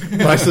my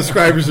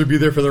subscribers would be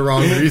there for the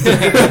wrong reason.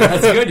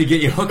 That's good.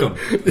 You hook them.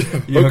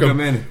 You hook them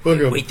in.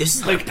 Wait, this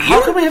is like,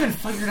 how come I haven't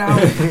figured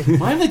out?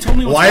 Why have they told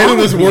me what's why wrong isn't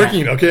this with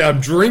working? Okay, I'm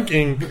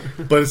drinking,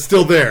 but it's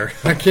still there.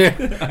 I can't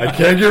get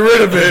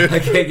rid of it. I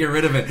can't get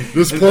rid of it.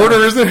 This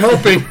porter isn't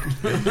helping.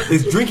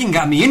 This drinking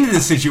got me into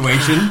this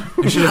situation.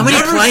 How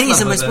many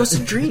pints am I supposed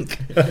to drink?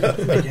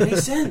 Doesn't make any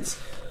sense.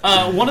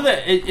 One of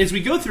the as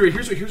we go through it,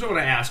 here's what I want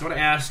to ask. I want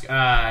to ask,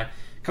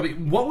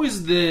 what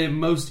was the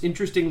most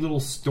interesting little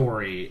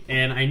story?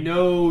 And I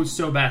know,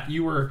 Beth,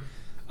 you were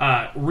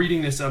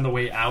reading this on the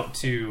way out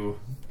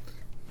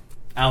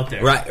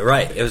there.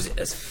 Right. It was.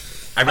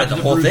 I read the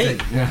whole thing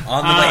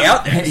on the way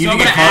out there. So I'm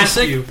going to ask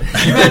you. You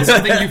had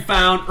something you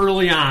found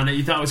early on that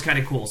you thought was kind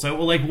of cool. So,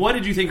 what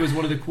did you think was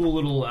one of the cool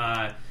little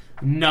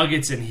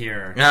nuggets in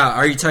here? Now,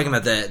 are you talking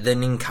about the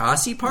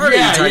Ninkasi part?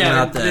 Yeah, or are you talking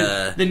about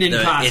the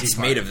Ninkasi it's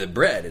part? Made of the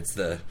bread. It's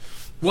the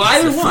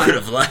either the one. fruit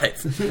of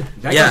life.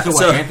 That's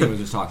what Anthony was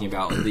just talking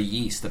about. The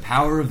yeast, the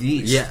power of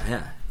yeast.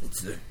 Yeah.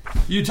 It's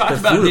you talked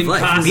about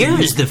Ninkasi. Beer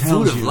is the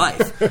food of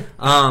life. But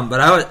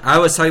I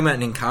was talking about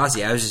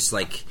Ninkasi. I was just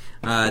like,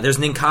 there's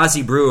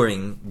Ninkasi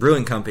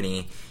Brewing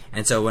Company,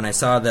 and so when I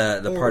saw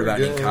the part about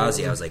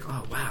Ninkasi, I was like,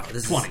 oh wow,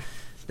 this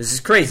is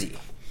crazy.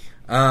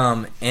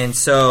 And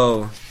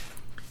so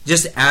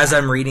just as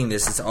I'm reading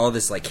this, it's all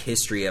this like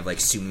history of like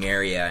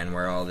Sumeria and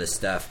where all this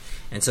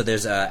stuff. And so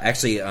there's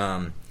actually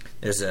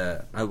there's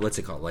a what's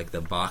it called, like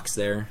the box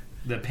there.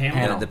 The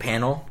panel. The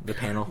panel.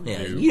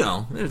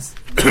 Yeah, it's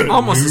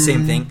almost the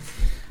same thing.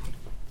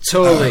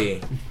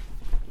 Totally.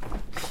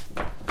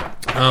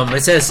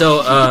 It says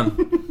so.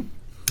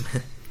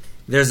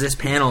 There's this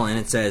panel, and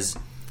it says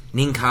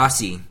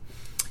Ninkasi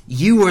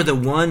You are the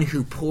one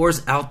who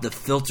pours out the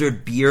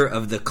filtered beer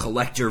of the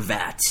collector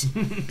vat.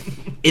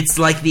 It's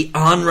like the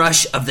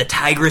onrush of the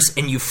Tigris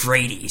and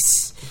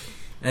Euphrates.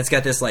 And it's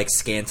got this like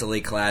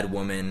scantily clad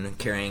woman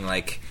carrying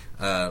like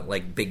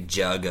big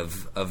jug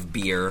of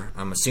beer.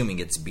 I'm assuming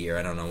it's beer.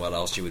 I don't know what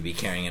else she would be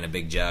carrying in a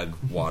big jug.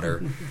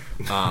 Water.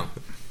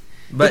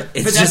 But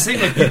it's that's the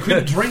thing, like, you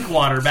couldn't drink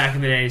water back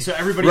in the day, so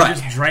everybody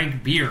just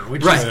drank beer,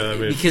 which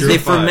is because they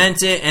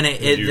ferment it and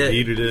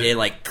it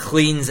like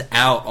cleans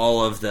out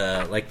all of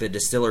the like the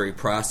distillery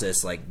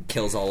process, like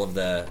kills all of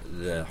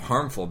the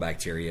harmful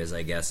bacteria,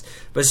 I guess.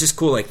 But it's just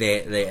cool, like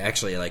they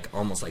actually like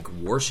almost like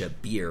worship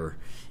beer,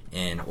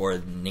 or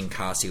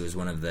Ninkasi was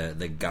one of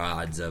the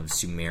gods of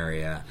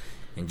Sumeria,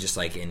 and just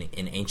like in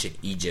ancient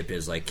Egypt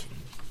is like.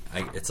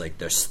 It's like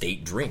their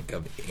state drink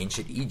of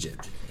ancient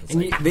Egypt.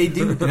 And they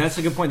do. And that's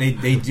a good point.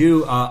 They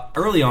do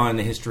early on in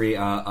the history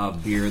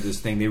of beer. This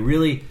thing they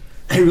really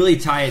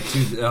tie it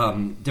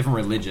to different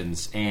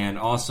religions, and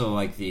also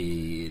like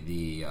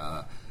the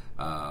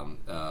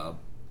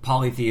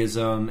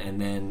polytheism, and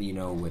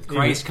then with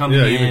Christ coming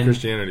in, even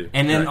Christianity,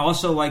 and then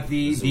also like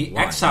the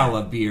exile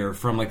of beer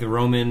from like the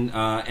Roman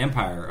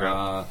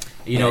Empire.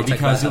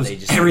 Because it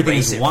was everything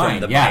is wine.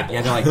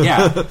 They're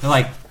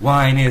like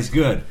wine is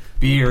good.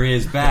 Beer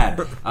is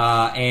bad,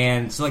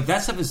 and so like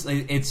that stuff is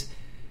it's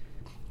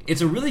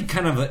a really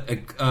kind of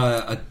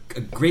a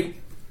great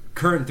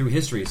current through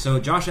history. So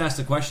Josh asked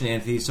the question,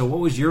 Anthony. So what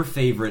was your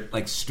favorite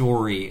like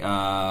story?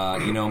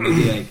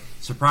 Maybe like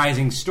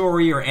surprising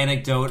story or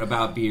anecdote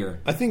about beer.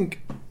 I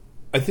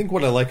think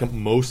what I like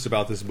most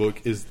about this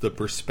book is the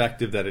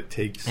perspective that it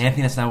takes.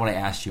 Anthony, that's not what I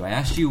asked you. I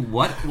asked you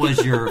what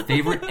was your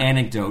favorite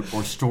anecdote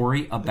or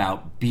story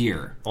about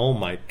beer. Oh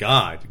my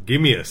God!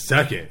 Give me a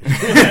second. So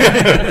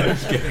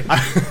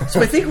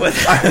I think what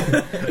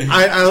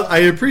I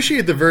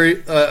appreciate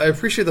I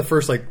appreciate the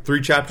first like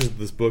 3 chapters of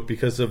this book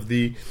because of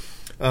the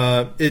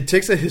it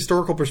takes a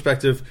historical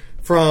perspective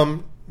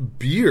from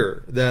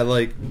beer, that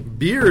like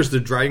beer is the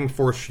driving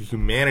force for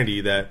humanity,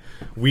 that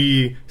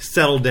we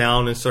settled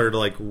down and started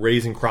like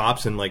raising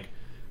crops and like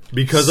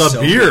because of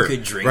beer,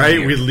 right?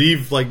 Beer. We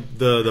leave like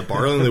the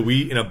barley and the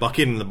wheat in a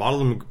bucket and the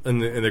bottle in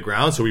the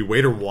ground, so we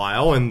wait a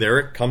while and there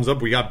it comes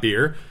up. We got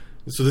beer.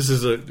 So this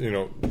is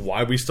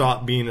why we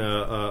stopped being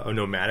a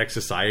nomadic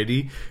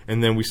society,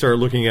 and then we started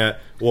looking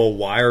at, well,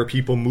 why are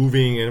people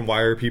moving and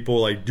why are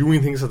people like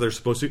doing things that they're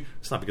supposed to?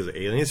 It's not because of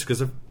aliens,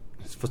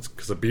 it's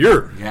because of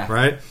beer,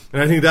 right?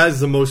 And I think that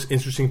is the most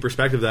interesting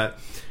perspective, that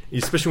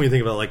especially when you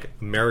think about like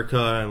America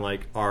and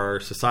like our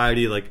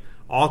society, like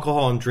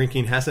alcohol and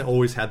drinking hasn't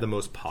always had the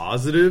most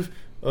positive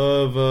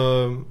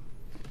of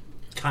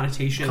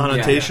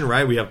connotation,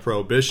 right? We have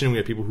prohibition, we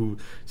have people who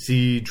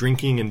see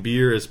drinking and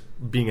beer as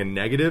being a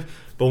negative,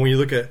 but when you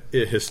look at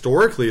it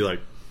historically, like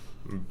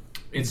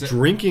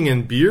drinking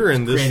and beer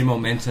and this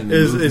momentum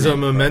is a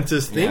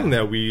momentous thing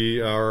that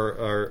we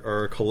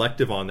are a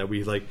collective on, that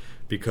we like.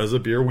 Because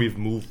of beer, we've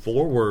moved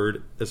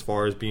forward as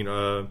far as being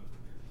a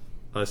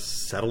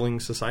settling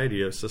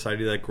society, a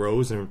society that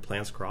grows and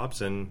plants crops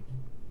and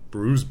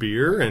brews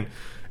beer, and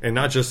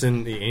not just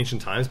in the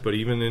ancient times, but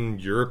even in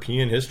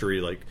European history.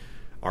 Like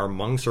our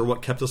monks are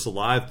what kept us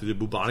alive through the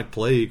bubonic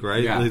plague,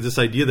 right? Yeah. Like this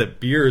idea that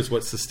beer is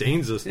what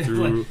sustains us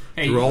through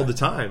all the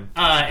time.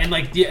 And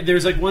like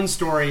there's like one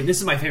story. This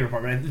is my favorite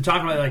part. But I'm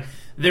talking about like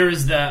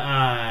there's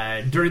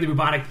the during the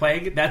bubonic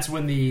plague. That's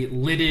when the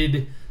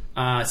lidded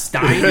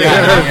stein.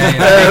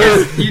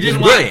 You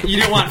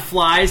didn't want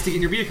flies to get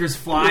in your beer because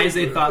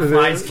they thought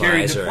flies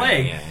carried the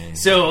plague.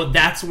 So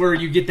that's where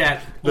you get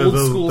that old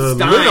school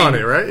stein lid on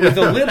it, right? with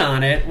the lid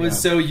on it,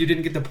 was so you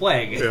didn't get the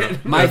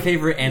plague. My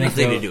favorite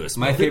anecdote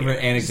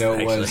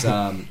was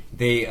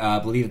they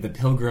believe the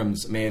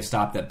Pilgrims may have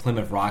stopped at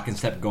Plymouth Rock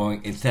instead of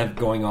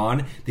going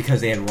on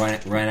because they had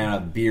run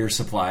out of beer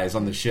supplies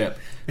on the ship.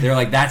 They're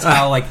like, that's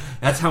how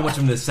much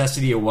of a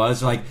necessity it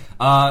was. They're like,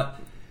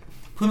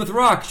 Plymouth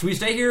Rock, should we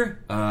stay here?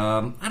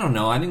 I don't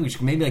know. I think we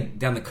should maybe like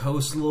down the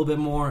coast a little bit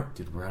more.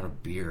 Dude, we're out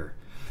of beer.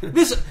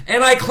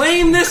 And I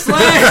claim this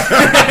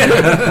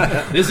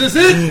land. This is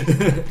it.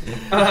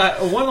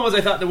 One of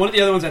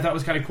the other ones I thought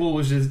was kind of cool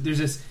was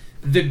there's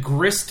the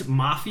grist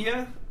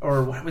mafia,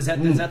 or what was that?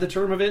 Is that the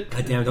term of it?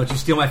 God damn! Don't you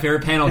steal my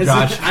favorite panel,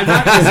 Josh? I'm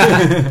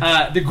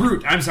not. The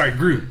Groot. I'm sorry,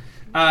 Groot.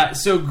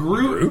 So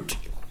Groot.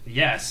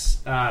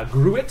 Yes,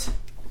 Gruit.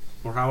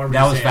 Or however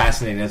that was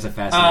fascinating. That's a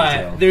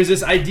fascinating tale. There's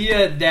this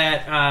idea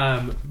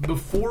that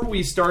before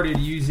we started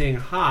using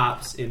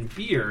hops in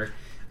beer,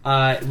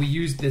 we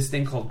used this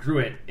thing called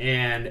Gruit,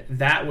 and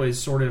that was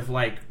sort of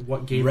like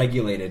what gave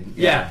regulated.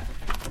 Yeah.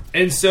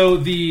 And so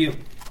there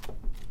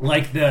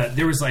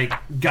was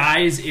like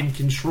guys in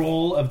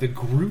control of the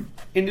Groot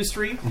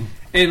industry,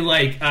 and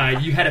like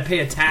you had to pay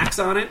a tax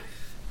on it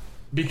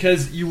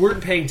because you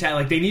weren't paying tax.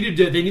 Like they needed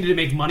to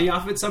make money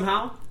off of it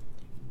somehow.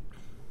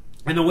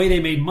 And the way they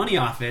made money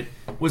off it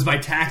was by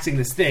taxing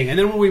this thing. And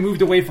then when we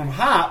moved away from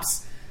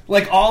hops,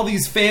 like all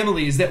these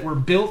families that were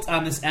built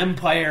on this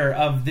empire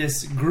of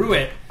this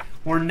Gruit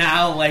were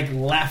now like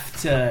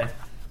left to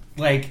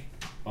like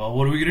well,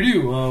 what are we going to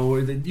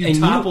do? You and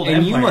toppled you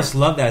Empire. must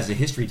love that as a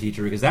history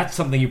teacher because that's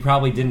something you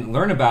probably didn't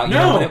learn about.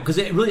 No. Because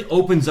it really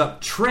opens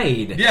up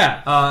trade.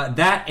 Yeah.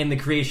 That and the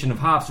creation of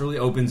hops really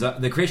opens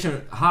up. The creation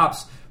of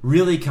hops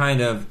really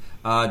kind of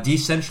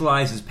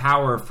decentralizes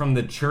power from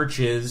the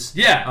churches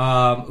who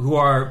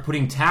are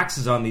putting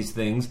taxes on these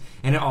things,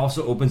 and it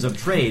also opens up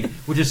trade,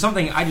 which is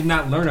something I did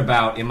not learn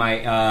about in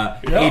my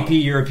AP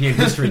European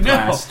history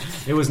class.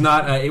 It was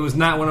not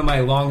one of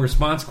my long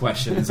response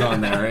questions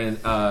on there.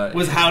 And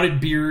was how did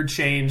beer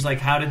change? Like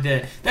how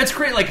did that's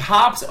great. Like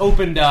hops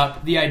opened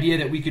up the idea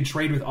that we could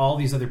trade with all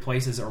these other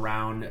places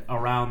around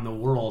the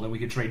world, and we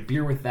could trade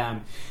beer with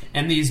them.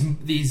 And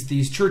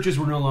these churches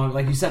were no longer,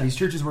 like you said, these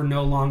churches were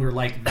no longer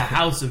like the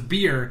house of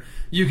beer.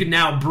 You could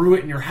now brew it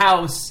in your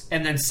house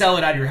and then sell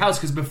it out of your house,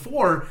 because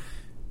before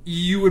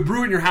you would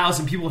brew it in your house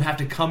and people would have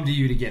to come to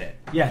you to get it.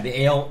 Yeah,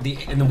 the ale,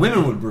 and the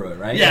women would brew it,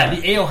 right? Yeah,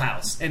 the ale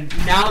house. And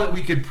now that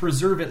we could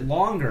preserve it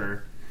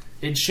longer,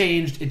 it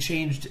changed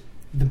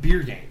the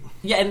beer game.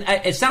 Yeah,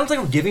 and it sounds like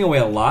we're giving away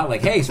a lot.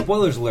 Like, hey,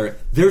 spoilers alert!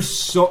 There's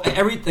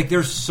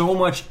so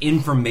much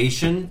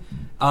information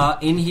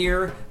in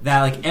here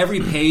that like every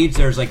page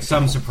there's like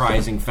some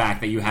surprising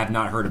fact that you have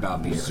not heard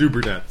about beer.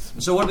 Super dense.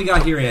 So what do we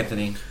got here,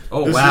 Anthony?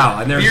 Oh wow,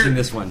 I've never seen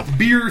this one.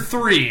 Beer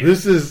 3.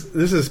 This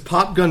is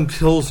Pop Gun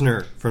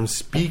Pilsner from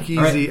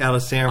Speakeasy out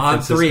of San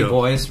Francisco. On 3,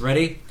 boys.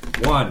 Ready?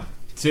 1,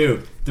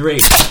 2, 3.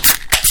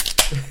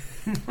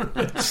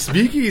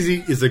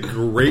 Speakeasy is a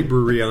great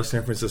brewery out of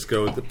San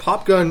Francisco. The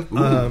Pop Gun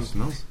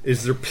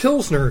is their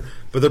Pilsner,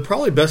 but they're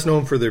probably best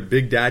known for their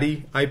Big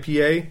Daddy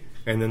IPA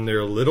and then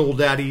their Little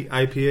Daddy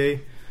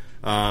IPA.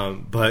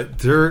 But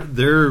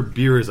their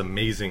beer is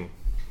amazing.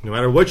 No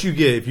matter what you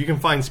get, if you can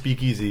find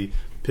Speakeasy,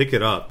 pick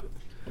it up.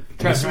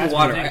 This is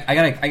water. I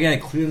gotta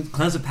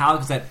cleanse the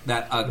palate because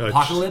that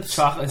apocalypse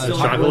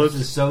chocolate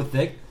is so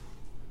thick.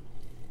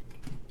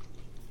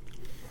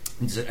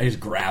 I just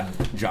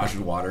grabbed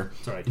Josh's water.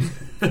 It's all right.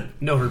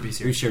 No herpes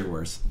here. We shared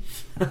worse.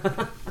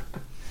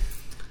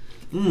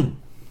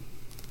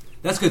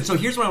 That's good. So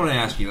here's what I want to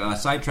ask you.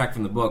 Sidetrack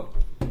from the book.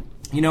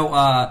 You know,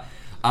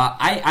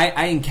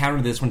 I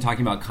encountered this when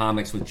talking about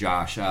comics with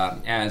Josh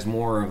as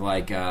more of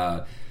like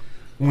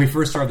when we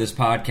first started this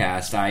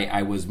podcast.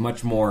 I was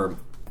much more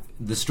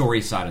the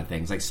story side of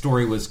things. Like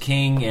story was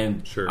king,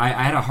 and sure. I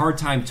had a hard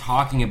time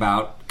talking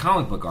about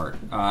comic book art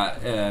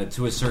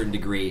to a certain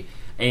degree.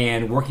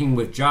 And working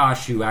with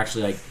Josh, who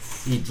actually like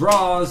he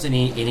draws and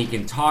he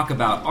can talk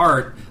about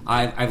art,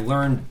 I've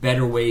learned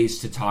better ways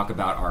to talk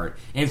about art.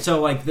 And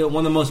so like one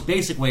of the most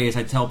basic ways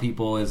I tell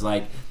people is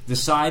like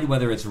decide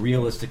whether it's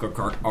realistic or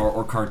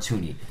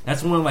cartoony.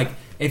 That's one of like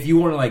if you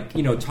want to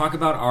like talk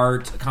about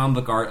art,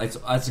 comic book art,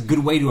 that's a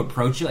good way to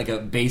approach it, like a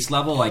base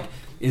level. Like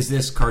is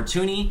this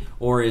cartoony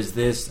or is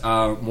this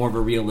more of a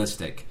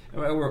realistic?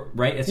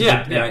 Right? It's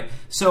right?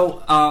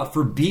 So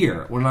for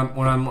beer, when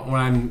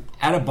I'm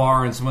at a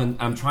bar and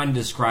I'm trying to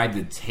describe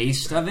the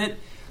taste of it,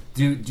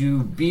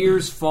 do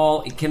beers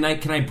fall? Can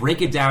I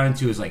break it down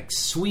into as like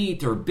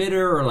sweet or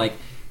bitter, or like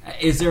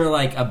is there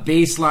like a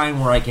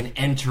baseline where I can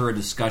enter a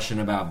discussion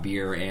about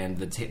beer and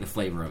the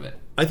flavor of it?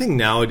 I think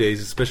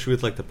nowadays, especially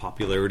with like the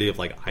popularity of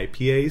like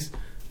IPAs,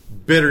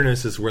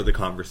 bitterness is where the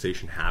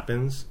conversation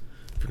happens.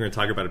 If you're going to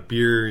talk about a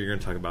beer, you're going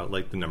to talk about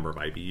like the number of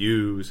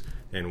IBUs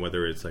and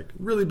whether it's like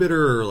really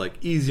bitter or like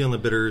easy on the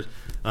bitters.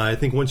 I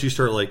think once you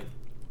start like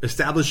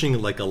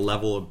establishing like a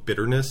level of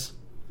bitterness,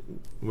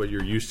 what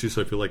you're used to.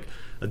 So if you're like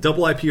a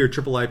double IPA or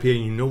triple IPA,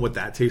 and you know what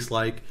that tastes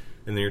like,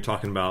 and then you're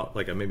talking about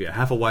like maybe a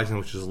half a Weizen,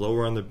 which is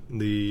lower on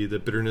the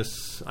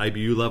bitterness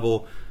IBU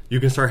level, you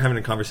can start having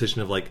a conversation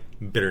of like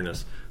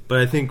bitterness. But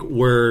I think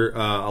where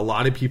a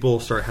lot of people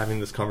start having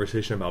this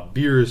conversation about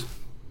beers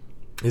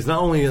is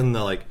not only in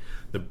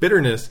the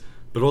bitterness,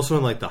 but also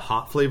in like the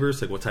hop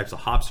flavors, like what types of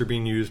hops are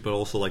being used, but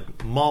also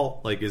like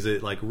malt, like is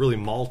it like really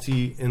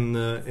malty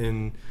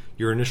in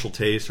your initial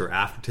taste or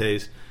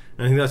aftertaste?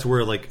 And I think that's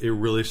where like it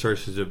really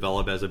starts to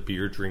develop as a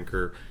beer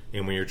drinker.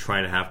 And when you're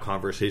trying to have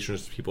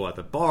conversations with people at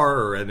the bar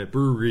or at a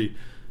brewery,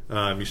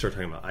 you start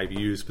talking about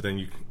IBUs, but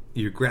then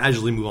you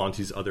gradually move on to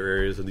these other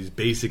areas of these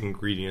basic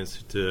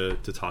ingredients to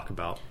talk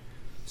about.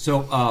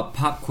 So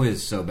pop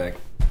quiz, Sobek.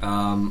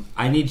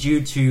 I need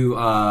you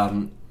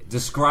to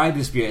describe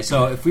this beer.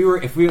 So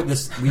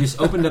we just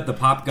opened up the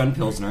Pop Gun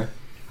Pilsner.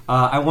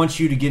 I want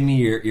you to give me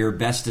your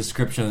best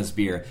description of this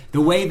beer.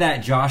 The way that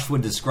Josh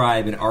would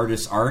describe an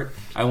artist's art,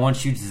 I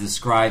want you to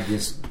describe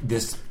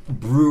this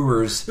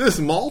brewer's... This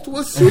malt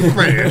was supreme.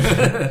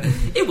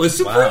 It was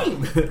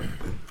supreme.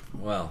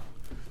 Wow.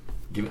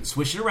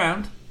 Swish it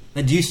around.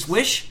 Now, do you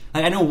swish?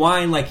 I know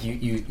wine, like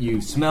you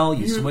smell,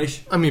 you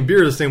swish. I mean,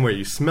 beer is the same way.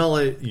 You smell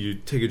it, you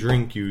take a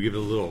drink, you give it a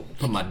little...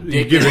 Put my You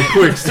dick give in it a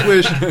quick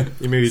swish,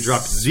 you maybe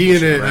drop Z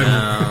in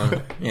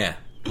it. Yeah.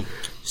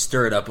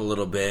 stir it up a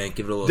little bit,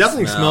 give it a little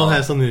Definitely smell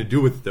has something to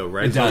do with it, though,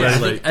 right? It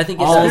does. I think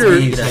all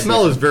it does.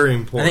 Smell is very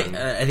important.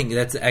 I think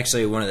that's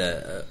actually one of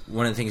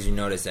the things you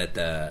noticed at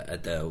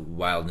the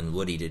Wild and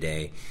Woody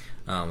today.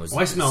 Was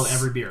I smelled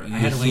every beer. I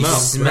had to you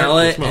smell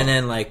it, Smell. and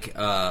then like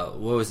what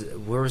was it?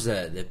 Where was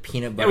the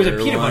peanut It butter? was a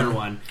peanut butter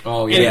one.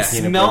 Oh, And yeah. it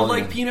Peanut smelled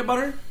butter. like peanut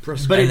butter,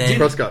 Prescott. but it And then- didn't.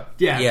 Prescott.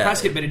 Yeah,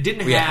 Prescott, but it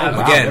didn't have.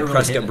 wow, again they're really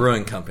Prescott hitting it.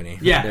 Brewing Company.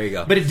 Yeah, there you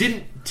go. But it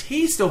didn't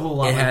taste a whole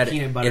lot It like had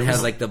peanut butter. it It has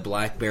was- like the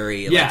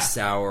blackberry Yeah. like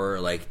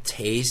sour like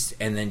taste,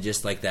 and then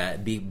just like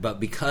that. But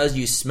because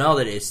you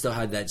smelled it, it still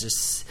had that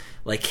just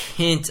like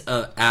hint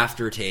of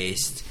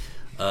aftertaste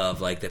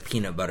of like the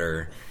peanut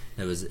butter.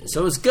 It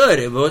was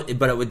good, but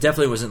it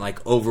definitely wasn't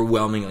like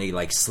overwhelmingly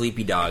like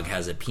Sleepy Dog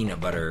has a peanut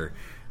butter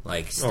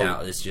like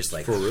stout. It's just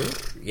like For real?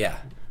 yeah.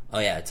 Oh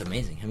yeah, it's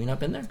amazing. Have you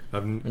not been there?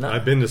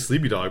 I've been to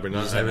Sleepy Dog, but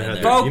I haven't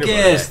had been their there. peanut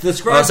Focus. butter.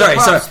 Describe Oh, sorry.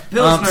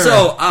 Pilsner.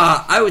 So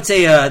I would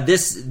say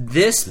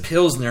this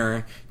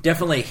Pilsner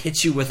definitely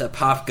hits you with a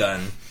pop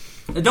gun.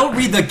 Don't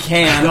read the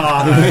can.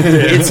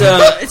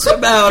 It's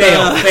about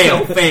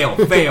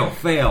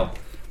Fail.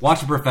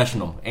 Watch a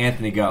professional.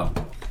 Anthony, go.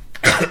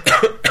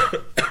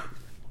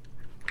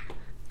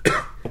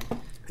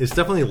 It's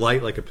definitely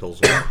light like a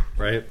Pilsner,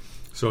 right?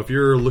 So if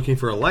you're looking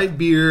for a light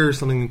beer,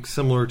 something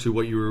similar to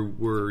what you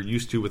were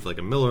used to with like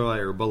a Miller Lite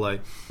or a Bud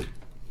Light,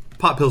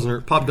 Pop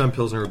Gun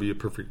Pilsner would be a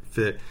perfect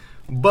fit.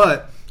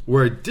 But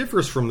where it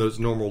differs from those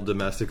normal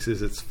domestics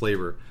is its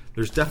flavor.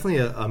 There's definitely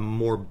a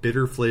more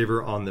bitter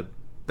flavor on the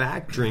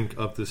back drink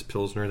of this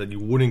Pilsner that you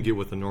wouldn't get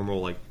with a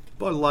normal like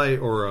Bud Light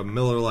or a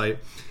Miller Lite,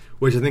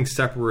 which I think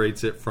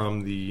separates it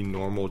from the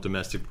normal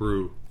domestic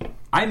brew.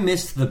 I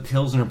missed the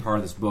Pilsner part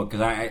of this book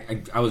because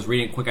I was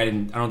reading it quick. I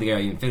don't think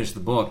I even finished the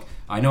book.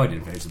 I know I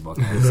didn't finish the book.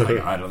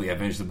 I don't think I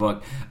finished the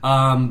book.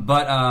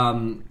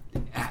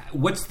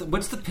 What's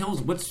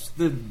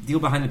the deal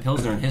behind the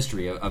Pilsner in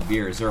history of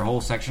beer? Is there a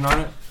whole section on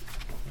it?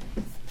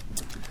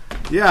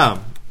 Yeah,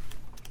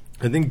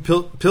 I think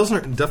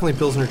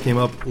Pilsner came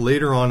up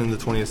later on in the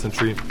 20th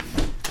century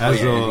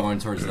as You're going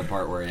towards the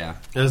part where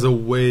as a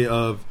way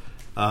of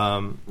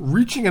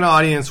reaching an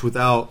audience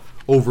without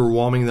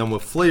overwhelming them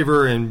with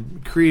flavor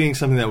and creating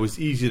something that was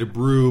easy to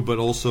brew but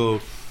also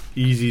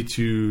easy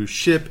to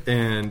ship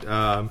and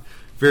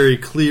very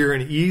clear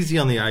and easy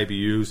on the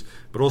IBUs,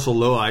 but also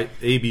low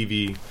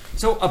ABV.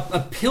 So a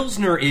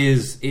Pilsner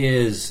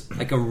is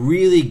like a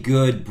really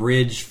good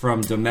bridge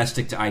from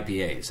domestic to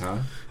IPAs, huh?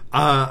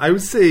 I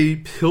would say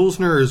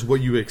Pilsner is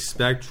what you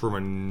expect from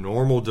a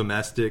normal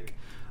domestic,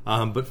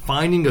 but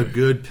finding a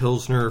good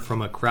Pilsner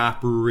from a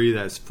craft brewery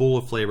that's full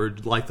of flavor,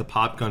 like the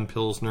Pop Gun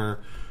Pilsner,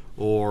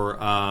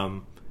 or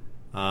I'm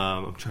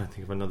trying to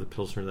think of another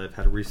Pilsner that I've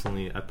had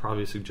recently. I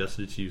probably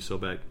suggested it to you,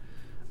 Sobek.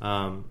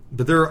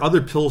 But there are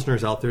other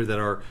Pilsners out there that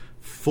are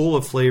full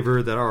of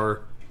flavor, that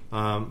are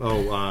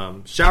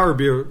Shower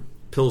Beer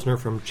Pilsner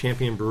from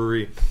Champion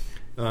Brewery.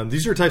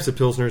 These are types of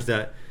Pilsners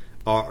that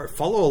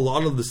follow a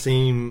lot of the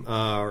same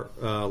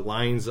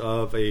lines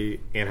of a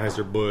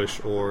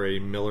Anheuser-Busch or a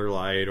Miller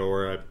Lite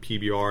or a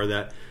PBR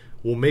that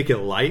will make it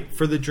light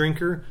for the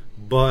drinker,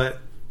 but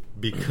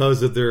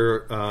because of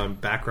their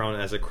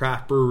background as a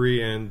craft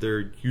brewery and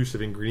their use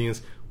of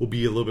ingredients will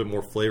be a little bit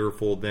more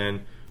flavorful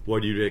than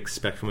what you'd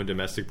expect from a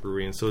domestic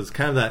brewery. And so it's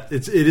kind of that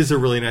it is a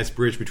really nice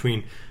bridge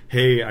between,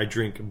 hey, I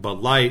drink Bud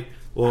Light,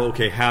 well,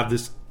 okay, have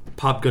this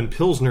Pop Gun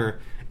Pilsner.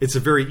 It's a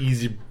very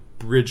easy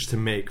bridge to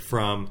make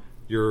from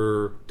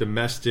your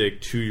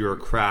domestic to your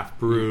craft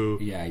brew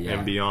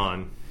and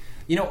beyond.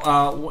 You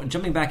know,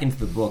 jumping back into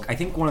the book, I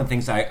think one of the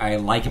things I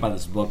like about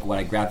this book, what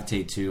I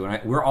gravitate to,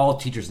 and we're all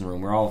teachers in the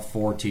room. We're all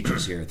 4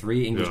 teachers here,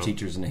 3 English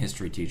teachers and a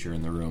history teacher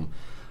in the room.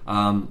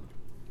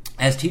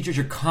 As teachers,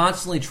 you're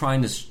constantly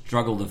trying to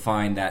struggle to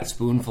find that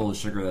spoonful of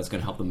sugar that's going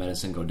to help the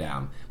medicine go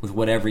down with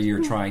whatever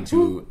you're trying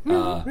to.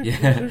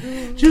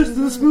 Just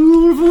a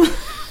spoonful.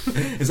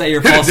 Is that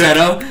your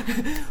falsetto?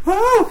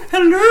 Oh,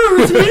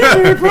 hello, it's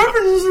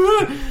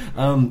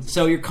me.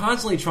 So you're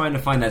constantly trying to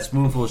find that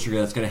spoonful of sugar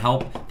that's going to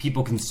help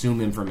people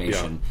consume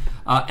information.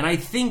 And I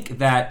think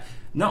that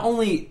not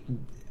only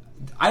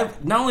did I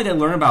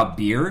learn about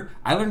beer,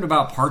 I learned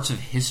about parts of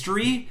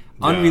history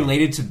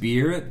unrelated to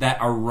beer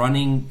that are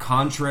running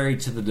contrary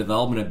to the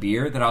development of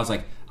beer that I was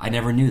like, I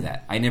never knew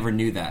that.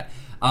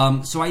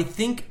 So I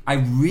think I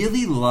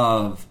really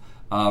love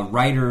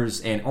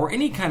writers or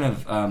any kind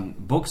of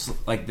books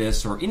like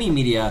this or any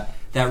media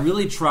that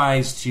really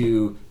tries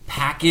to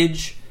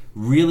package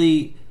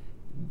really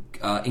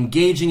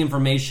engaging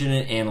information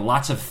and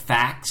lots of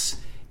facts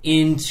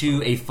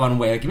into a fun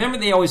way. Like, remember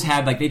they always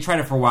had, like, they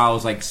tried it for a while, it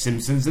was like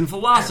Simpsons and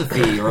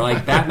philosophy or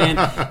like Batman.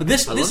 But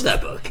this love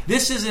that book.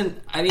 This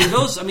isn't,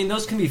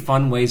 those can be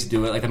fun ways to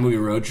do it. Like the movie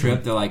Road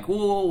Trip, they're like,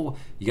 whoa,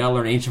 you gotta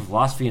learn ancient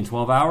philosophy in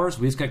 12 hours?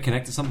 We just gotta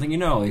connect to something you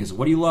know. He goes,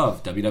 what do you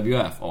love?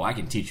 WWF. Oh, I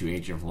can teach you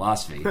ancient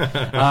philosophy.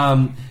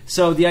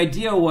 So the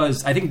idea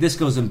was, I think this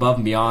goes above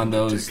and beyond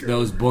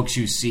those books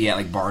you see at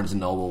like Barnes &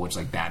 Noble, which is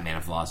like Batman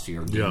of philosophy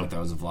or Game of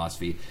Thrones of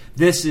philosophy.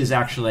 This is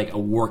actually like a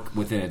work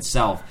within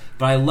itself.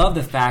 But I love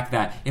the fact fact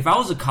that if I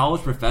was a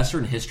college professor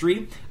in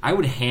history, I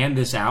would hand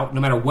this out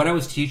no matter what I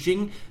was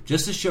teaching,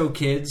 just to show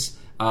kids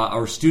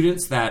or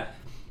students that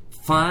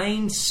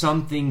find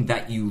something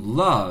that you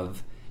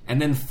love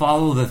and then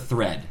follow the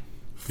thread.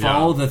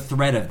 Follow the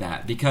thread of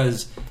that,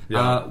 because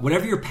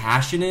whatever your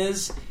passion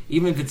is,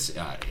 even if it's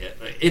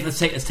let's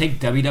take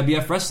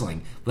WWF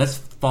wrestling, let's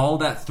follow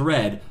that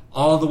thread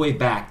all the way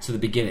back to the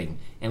beginning,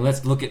 and let's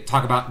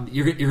talk about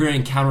you're going to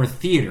encounter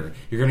theater,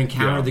 you're going to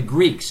encounter the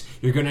Greeks,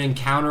 you're going to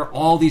encounter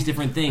all these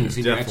different things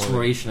in your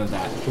exploration of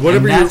that.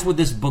 And that's what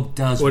this book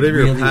does. Whatever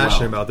really you're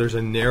passionate well. about, there's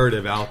a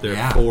narrative out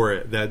there for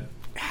it that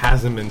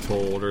hasn't been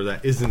told or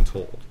that isn't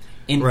told,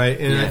 right?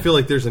 And I feel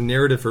like there's a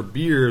narrative for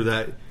beer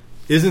that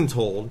isn't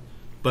told,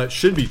 but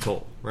should be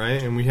told,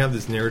 right? And we have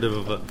this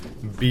narrative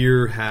of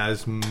beer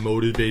has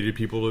motivated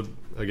people to,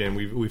 again,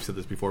 we've said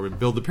this before, but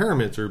build the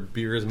pyramids, or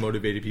beer has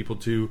motivated people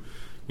to,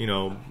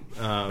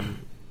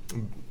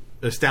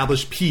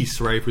 establish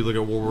peace, right? If we look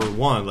at World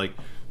War I, like,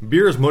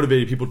 beer has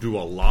motivated people to do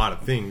a lot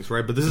of things,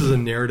 right? But this is a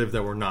narrative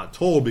that we're not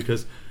told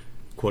because,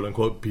 quote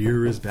unquote,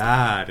 beer is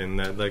bad, and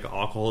that like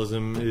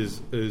alcoholism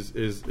is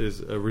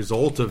a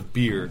result of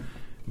beer.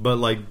 But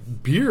like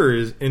beer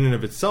is in and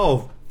of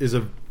itself is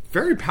a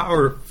very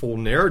powerful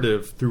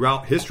narrative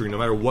throughout history, no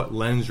matter what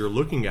lens you're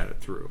looking at it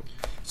through.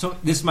 So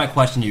this is my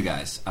question to you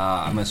guys.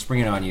 I'm going to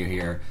spring it on you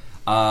here.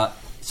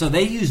 So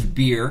they used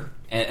beer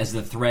as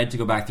the thread to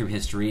go back through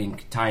history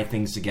and tie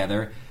things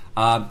together.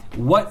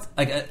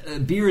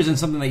 Beer isn't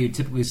something that you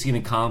typically see in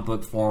a comic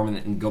book form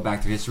and go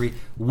back through history.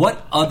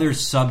 What other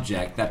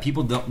subject that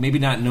people don't maybe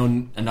not know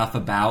enough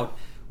about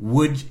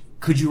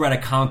could you write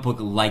a comic book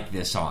like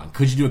this on?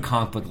 Could you do a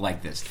comic book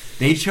like this?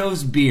 They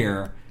chose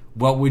beer.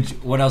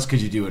 What else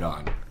could you do it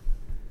on?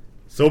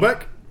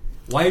 Sobek?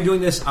 While you're doing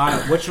this,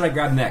 what should I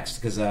grab next?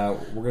 Because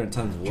we're going to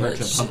tons of work.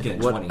 Pumpkin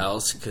at 20. What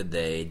else could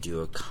they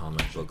do a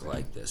comic book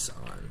like this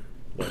on?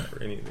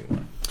 Whatever,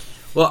 anything.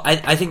 Well,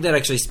 I think that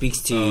actually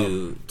speaks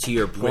to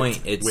your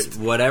point. It's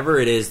whatever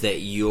it is that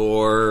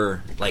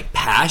you're like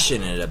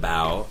passionate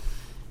about.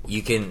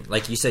 You can,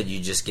 like you said, you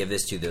just give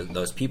this to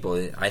those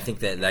people. I think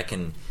that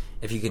can,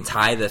 if you can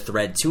tie the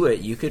thread to it,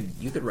 you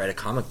could write a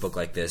comic book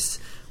like this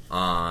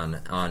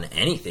on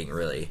anything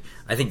really.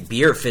 I think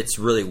beer fits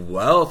really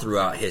well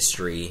throughout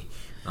history.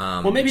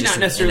 Well, maybe not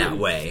necessarily in that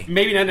way.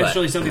 Maybe not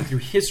necessarily something through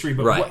history,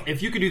 but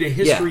if you could do the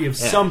history of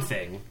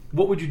something,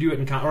 what would you do it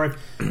in? Or if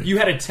you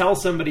had to tell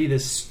somebody the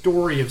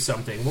story of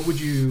something, what would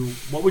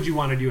you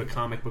want to do a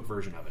comic book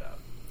version of it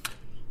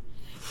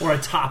of, or a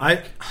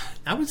topic?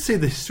 I would say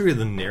the history of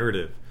the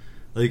narrative.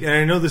 Like, and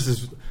I know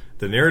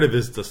the narrative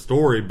is the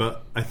story,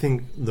 but I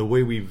think the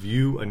way we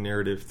view a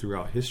narrative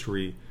throughout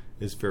history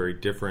is very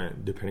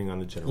different depending on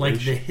the generation. Like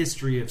the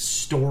history of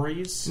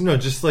stories? No,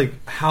 just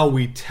like how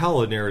we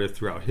tell a narrative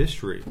throughout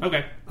history.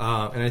 Okay.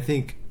 And I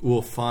think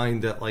we'll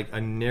find that like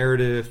a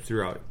narrative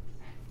throughout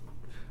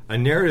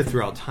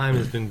time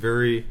has been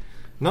very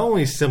not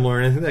only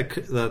similar, and I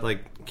think that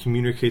like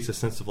communicates a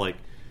sense of like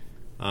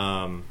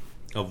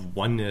of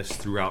oneness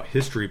throughout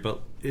history,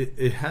 but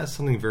it has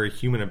something very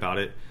human about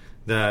it,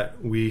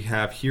 that we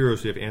have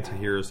heroes, we have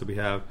anti-heroes, that we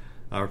have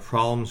our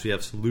problems, we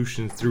have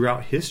solutions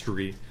throughout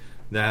history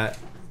that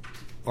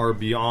are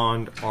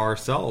beyond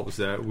ourselves,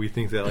 that we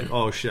think that like,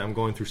 oh shit, I'm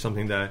going through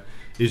something that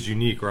is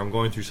unique, or I'm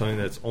going through something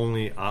that's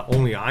only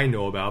I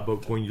know about.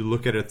 But when you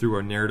look at it through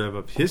a narrative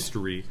of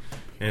history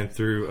and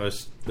through a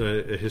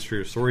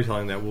history of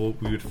storytelling, that we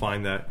would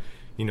find that,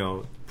 you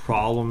know,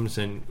 problems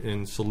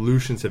and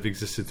solutions have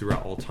existed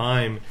throughout all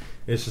time.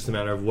 It's just a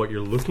matter of what you're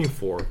looking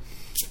for.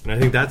 And I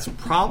think that's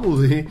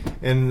probably,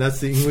 and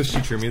that's the English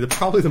teacher in me,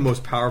 probably the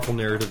most powerful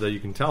narrative that you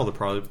can tell,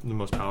 the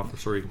most powerful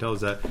story you can tell,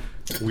 is that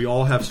we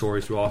all have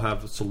stories, we all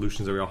have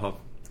solutions, and we all have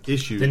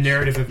issues. The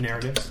narrative of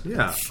narratives.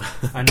 Yeah.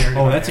 A narrative.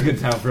 Oh, that's a good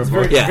title for a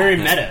book. Very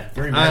meta.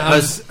 Very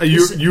meta.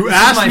 You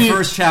asked me my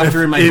first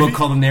chapter in my book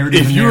called The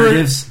Narrative of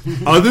Narratives.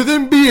 Other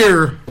than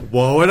beer,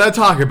 what would I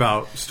talk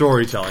about?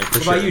 Storytelling.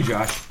 What about you,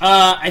 Josh?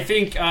 I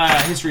think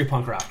history of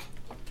punk rock.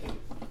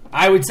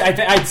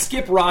 I'd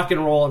skip rock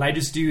and roll, and I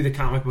just do the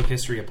comic book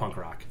history of punk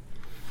rock,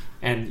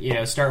 and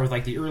start with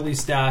like the early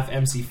stuff,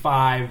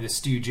 MC5, the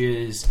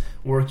Stooges,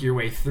 work your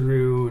way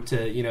through to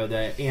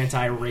the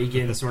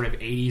anti-Reagan sort of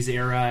 '80s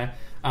era,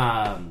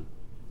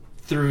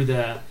 through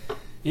the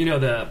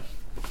the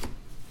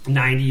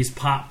 '90s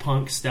pop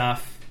punk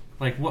stuff.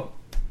 Like what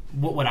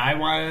would I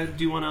want to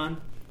do one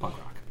on? Punk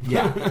rock.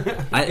 Yeah,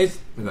 I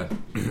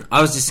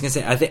was just gonna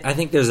say, I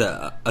think there's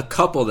a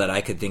couple that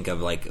I could think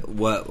of, like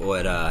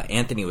what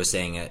Anthony was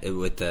saying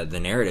with the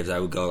narratives. I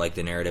would go like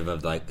the narrative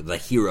of like the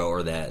hero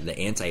or the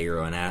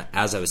anti-hero, and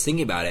as I was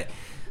thinking about it,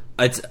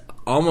 it's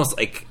almost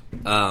like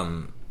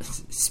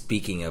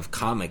speaking of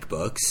comic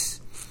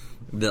books,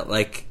 that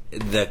like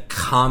the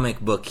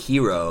comic book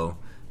hero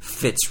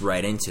fits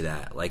right into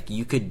that. Like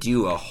you could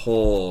do a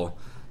whole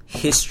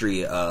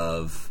history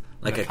of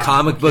like The a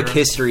comic book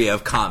heroes. history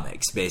of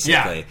comics,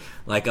 basically. Yeah.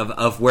 Like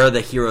of where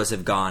the heroes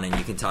have gone, and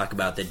you can talk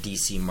about the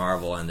DC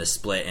Marvel and the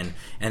split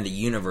and the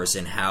universe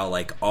and how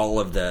like all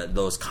of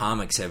those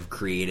comics have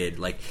created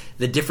like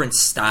the different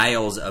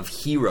styles of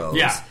heroes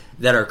Yeah.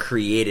 that are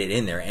created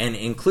in there, and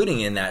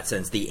including in that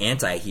sense the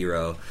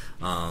anti-hero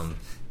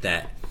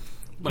that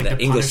Like that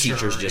the English Punisher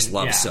teachers just and-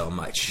 love yeah. so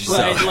much.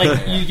 Well, So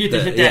like you get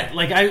to hit that, yeah.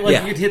 like I like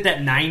Yeah. you get to hit that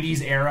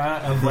 '90s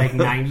era of like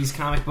 '90s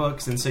comic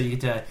books, and so you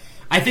get to.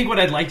 I think what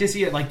I'd like to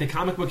see it like the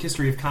comic book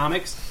history of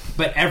comics,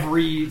 but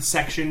every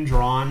section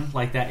drawn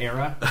like that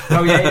era.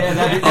 Oh yeah,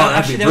 that'd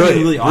that'd be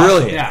really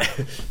awesome. Brilliant.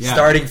 Yeah. Yeah.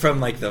 Starting from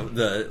like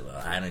the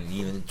I don't know,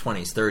 even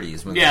 20s,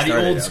 30s. When Yeah, they the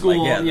started, old I'm school,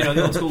 like, yeah. you know,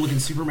 the old school looking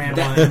Superman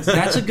ones.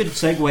 That's a good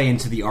segue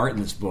into the art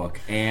in this book.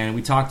 And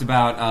we talked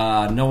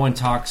about no one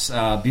talks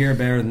beer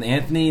better than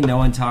Anthony. No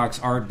one talks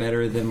art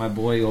better than my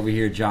boy over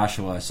here,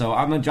 Joshua. So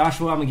I'm going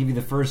to give you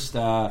the first.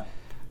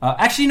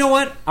 Actually, you know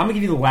what? I'm gonna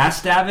give you the last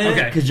stab at it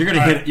Okay. because you're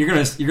gonna All hit. right.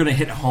 You're gonna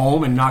hit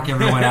home and knock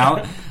everyone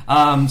out.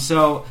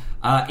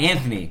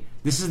 Anthony,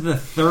 this is the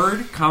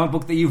third comic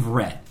book that you've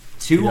read.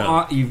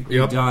 Yeah. You've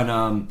Yep.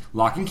 done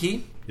Lock and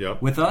Key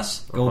Yep. with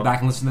us. Go Uh-huh. back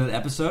and listen to that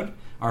episode.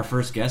 Our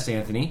first guest,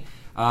 Anthony.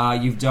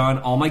 You've done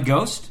All My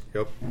Ghost.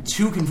 Yep.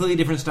 Two completely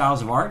different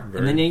styles of art,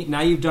 Very. and then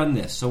now you've done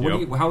this. So, what Yep.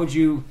 do you? How would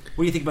you?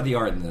 What do you think about the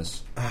art in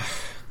this?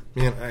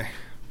 Man,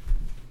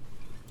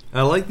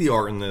 I like the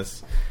art in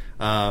this.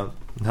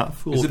 Not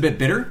full. Is it a bit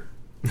bitter?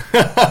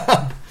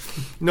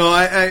 No,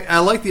 I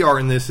like the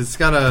art in this. It's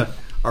got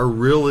a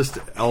realist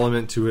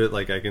element to it.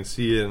 Like I can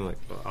see it, and like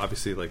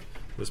obviously, like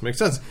this makes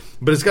sense.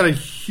 But it's got a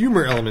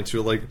humor element to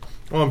it. Like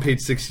I'm on page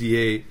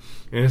 68,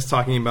 and it's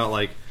talking about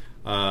like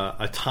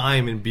a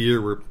time in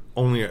beer where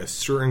only a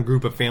certain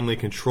group of family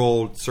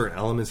controlled certain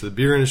elements of the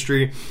beer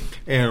industry.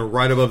 And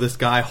right above this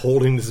guy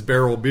holding this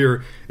barrel of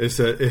beer, it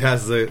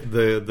has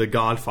the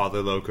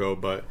Godfather logo,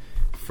 but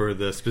for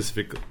the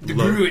specific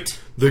Groot.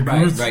 the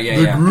Right, Groot's, right, yeah,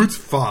 the yeah. Groot's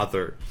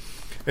father.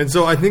 And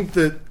so I think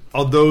that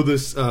although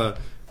this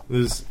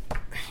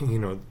you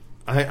know,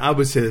 I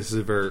would say this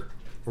is very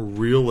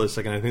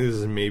realistic, and I think this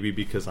is maybe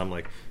because I'm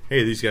like,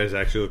 hey, these guys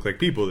actually look like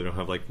people. They don't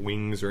have like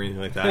wings or anything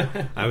like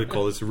that. I would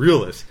call this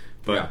realist,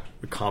 but Yeah.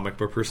 a comic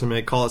book person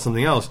may call it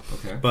something else.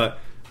 Okay. But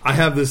I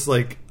have this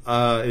like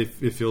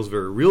it feels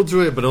very real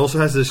to it, but it also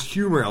has this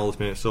humor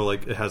element. So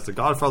like it has the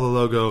Godfather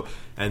logo,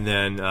 and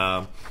then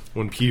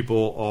when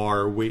people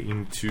are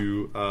waiting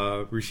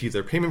to receive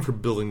their payment for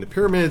building the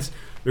pyramids,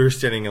 they're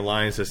standing in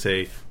lines that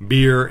say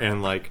beer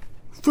and like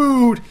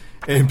food,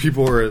 and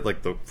people are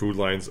like the food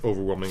line's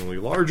overwhelmingly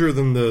larger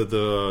than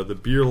the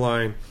beer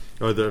line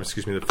or the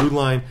food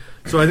line.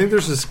 So I think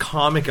there's this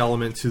comic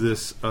element to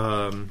this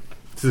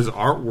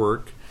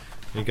artwork.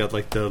 You got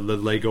like the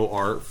Lego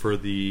art for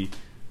the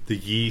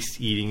yeast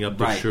eating up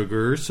the Right.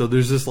 sugar. So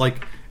there's this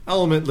like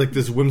element, like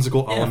this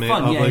whimsical element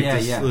fun. of Yeah, like yeah,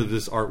 this, yeah.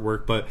 this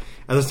artwork. But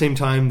at the same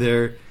time,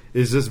 there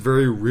is this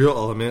very real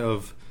element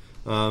of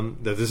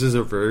that this is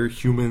a very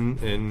human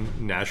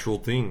and natural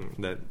thing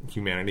that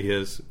humanity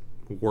has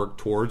worked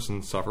towards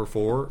and suffered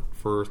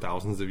for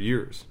thousands of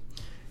years.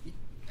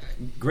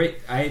 Great.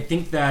 I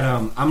think that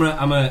I'm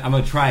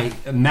gonna try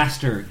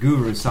Master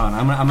Guru San.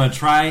 I'm gonna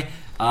try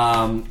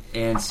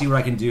and see what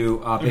I can do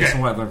based Okay.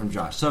 on what I've learned from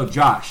Josh. So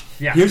Josh,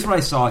 Yeah. here's what I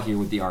saw here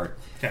with the art.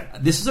 Okay.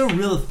 This is a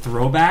real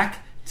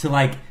throwback to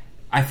like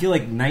I feel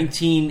like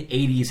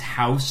 1980s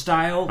house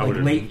style, like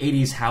would've- late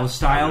 80s house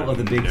style of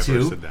the Big Never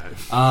Two. said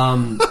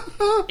that.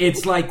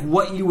 It's like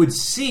what you would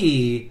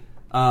see,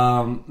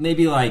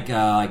 maybe like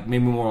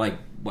maybe more like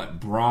what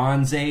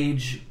Bronze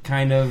Age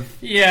kind of.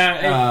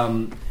 Yeah.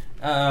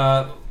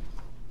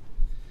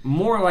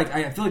 More like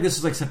I feel like this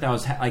is like stuff that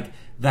was like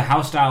the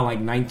house style like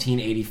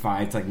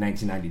 1985 to like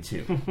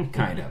 1992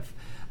 kind of,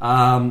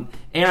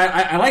 and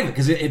I like it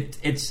because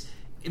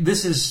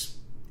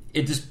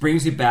it just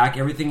brings you back.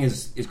 Everything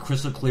is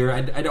crystal clear.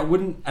 I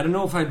don't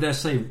know if I'd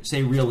necessarily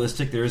say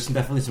realistic. There is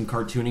definitely some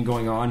cartooning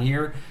going on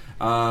here.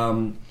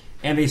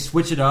 And they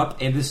switch it up,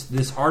 and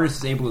this artist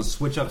is able to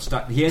switch up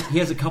stuff. He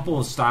has a couple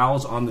of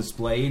styles on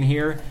display in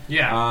here.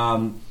 Yeah.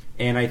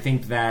 And I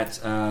think that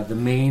the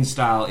main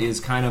style is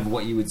kind of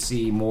what you would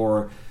see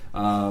more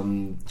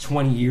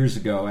 20 years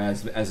ago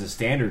as a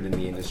standard in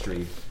the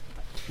industry.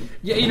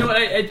 Yeah, you know,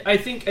 I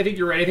think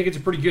you're right. I think it's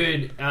a pretty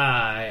good.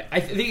 I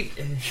think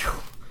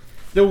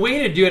the way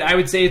to do it, I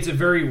would say, it's a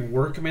very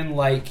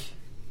workman-like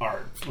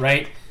art,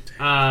 right?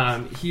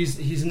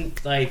 He's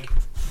like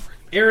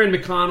Aaron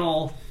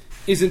McConnell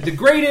isn't the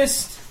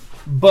greatest,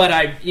 but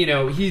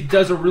he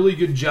does a really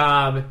good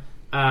job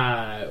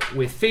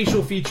with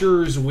facial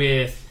features,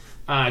 with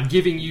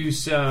giving you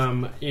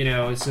some,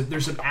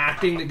 there's some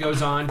acting that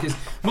goes on, because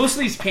most of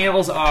these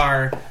panels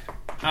are.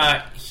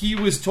 He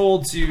was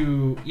told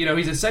to,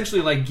 he's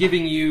essentially like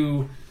giving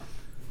you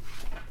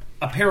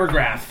a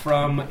paragraph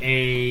from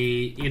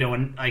a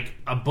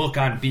book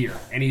on beer,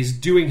 and he's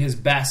doing his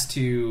best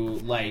to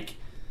like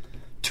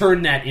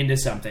turn that into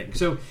something.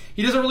 So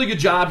he does a really good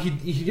job.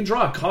 He can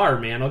draw a car,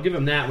 man. I'll give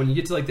him that. When you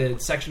get to like the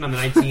section on the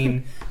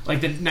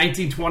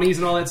 1920s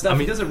and all that stuff,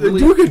 he doesn't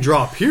really. The dude could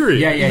draw. Period.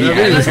 Yeah.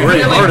 He's a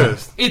great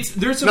artist.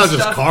 There's some not stuff,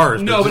 just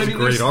cars. No, but I he's mean, a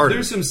great artist.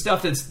 there's some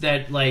stuff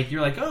that like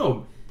you're like,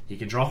 oh, he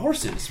can draw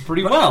horses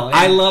pretty well.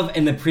 I love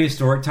in the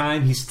prehistoric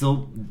time he's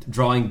still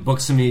drawing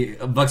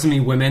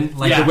buxomy women.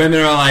 Like the women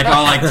are like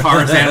all like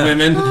Tarzan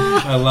women.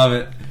 I love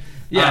it.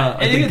 Yeah, like I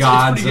think the it's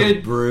gods pretty good.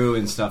 of brew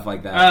and stuff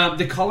like that.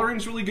 The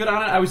coloring's really good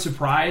on it. I was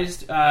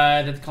surprised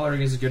that the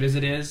coloring is as good as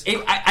it is.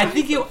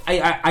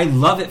 I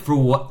love it for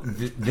what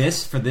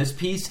for this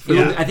piece.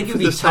 I think it would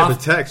be this tough type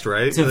of text,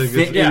 right? to Like,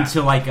 fit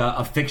into like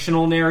a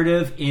fictional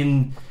narrative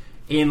in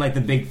like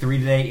the big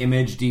 3-day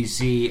Image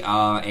DC.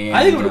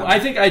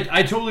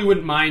 I totally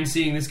wouldn't mind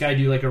seeing this guy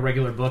do like a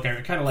regular book.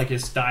 I kind of like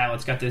his style.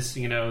 It's got this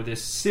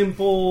this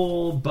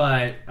simple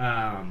but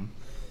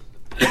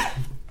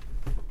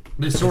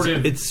this sort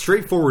of it's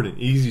straightforward and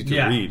easy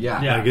to read. Yeah.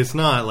 Like it's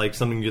not like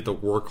something you have to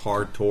work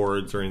hard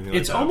towards or anything.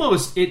 It's like that.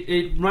 almost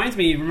it reminds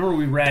me. Remember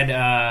we read?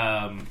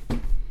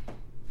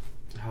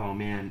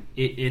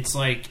 It's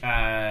like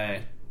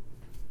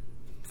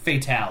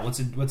Fatale. What's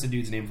the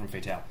dude's name from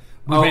Fatale?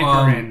 Not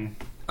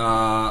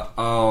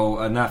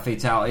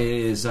Fatale. It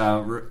is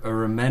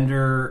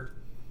Remender.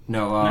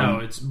 No,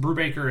 it's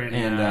Brubaker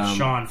and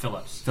Sean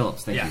Phillips.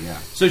 Thank you. Yeah.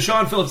 So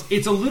Sean Phillips,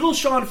 it's a little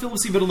Sean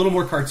Phillipsy, but a little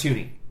more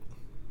cartoony.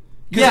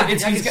 Yeah,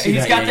 he's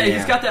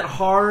got that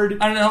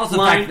hard. I don't know. Also,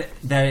 the line. fact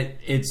that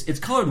it's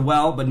colored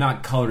well, but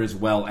not colored as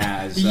well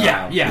as Fade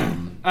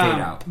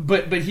Out.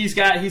 But he's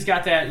got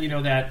that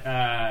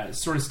that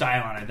sort of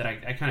style on it that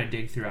I kind of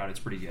dig throughout. It's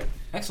pretty good.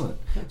 Excellent.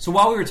 So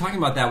while we were talking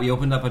about that, we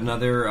opened up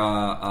another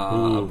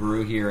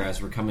brew here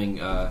as we're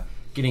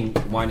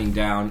winding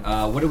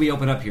down. What do we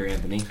open up here,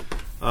 Anthony?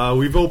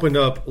 We've opened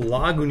up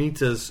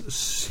Lagunitas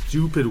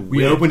Stupid Wit.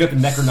 We opened up the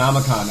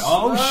Necronomicon.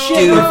 Oh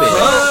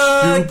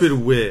shit! Stupid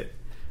Wit.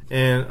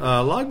 And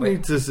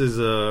Lagunitas is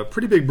a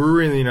pretty big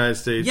brewery in the United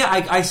States. Yeah,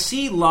 I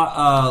see.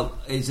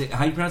 Is it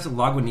how you pronounce it?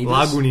 Lagunitas.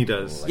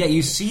 Lagunitas. Yeah,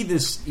 you see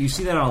this. You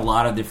see that on a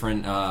lot of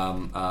different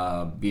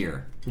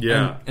beer.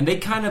 Yeah, and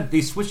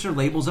they switch their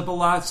labels up a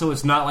lot, so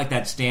it's not like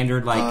that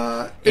standard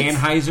like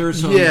Anheuser.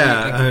 So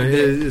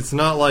it's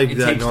not like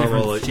that takes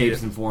normal different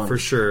shapes and forms for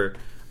sure.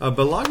 But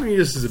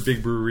Lagunitas is a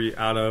big brewery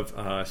out of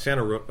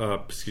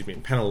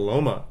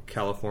Petaluma,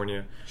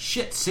 California.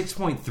 Shit,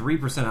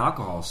 6.3%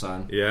 alcohol,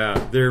 son. Yeah,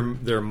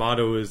 their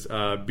motto is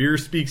 "Beer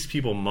speaks,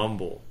 people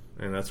mumble,"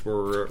 and that's where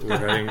we're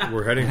heading.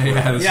 We're heading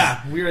towards.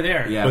 We are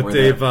there. Yeah, but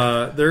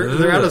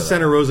they're out of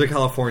Santa Rosa,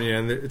 California,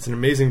 and it's an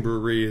amazing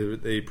brewery.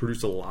 They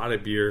produce a lot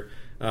of beer.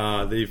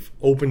 They've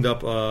opened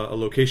up a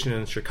location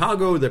in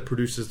Chicago that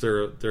produces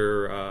their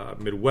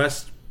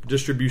Midwest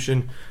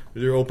distribution.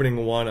 They're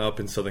opening one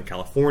up in Southern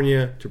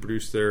California to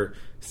produce their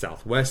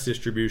Southwest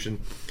distribution.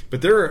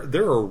 But they're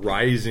a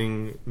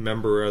rising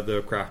member of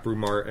the Craft Brew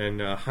Mart, and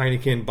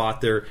Heineken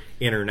bought their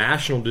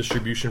international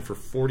distribution for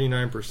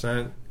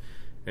 49%,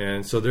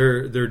 and so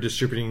they're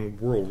distributing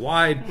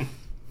worldwide.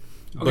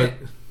 Okay,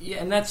 yeah,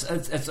 and that's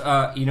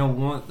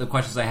one of the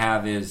questions I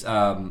have is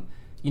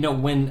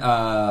when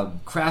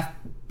craft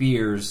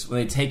beers,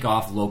 when they take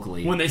off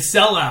locally, when they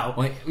sell out,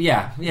 when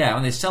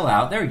they sell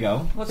out, there we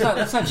go.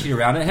 Let's not cheat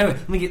around it. Hey,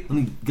 let me get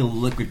a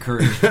liquid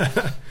courage.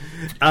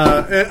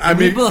 I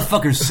mean,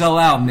 motherfuckers sell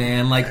out,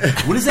 man. Like,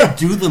 what does that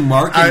do to the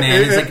market,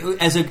 man?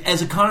 It's like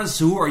as a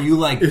connoisseur, are you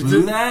like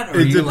blew that, or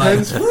it are you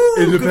depends, like? Woo,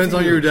 it depends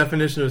on your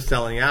definition of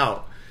selling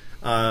out.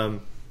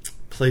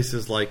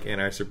 Places like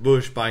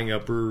Anheuser-Busch buying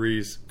up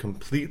breweries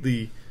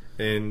completely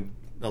and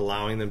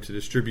allowing them to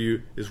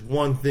distribute is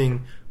one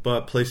thing,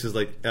 but places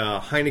like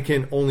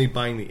Heineken only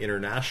buying the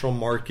international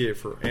market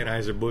for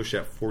Anheuser-Busch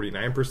at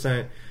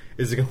 49%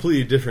 is a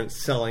completely different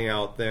selling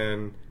out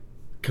than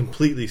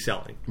completely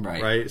selling.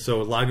 Right?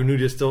 So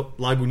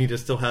Lagunitas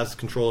still has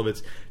control of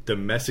its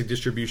domestic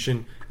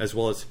distribution as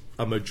well as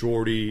a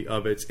majority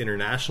of its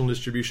international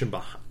distribution,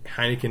 but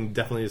Heineken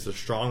definitely is a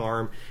strong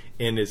arm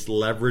in its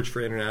leverage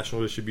for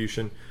international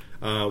distribution.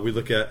 We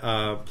look at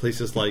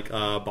places like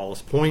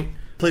Ballast Point.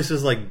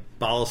 Places like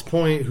Ballast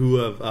Point, who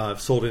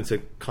have sold into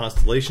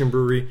Constellation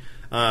Brewery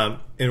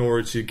in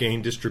order to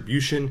gain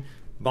distribution.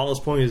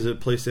 Ballast Point is a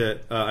place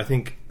that I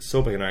think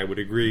Sobek and I would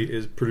agree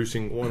is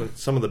producing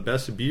some of the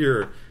best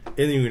beer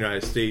in the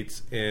United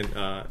States and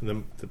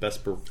the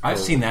best. I've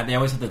seen that. They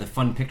always have the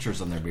fun pictures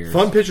on their beers.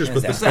 Fun pictures,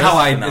 but that's how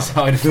I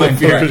define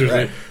beer.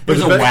 Right. But There's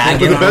the a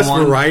wagon the best on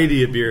one.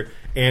 variety of beer.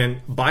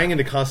 And buying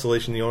into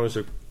Constellation, the owners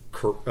of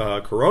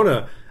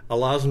Corona,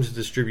 allows them to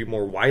distribute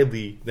more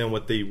widely than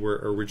what they were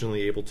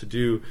originally able to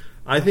do.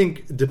 I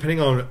think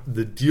depending on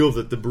the deal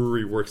that the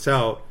brewery works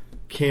out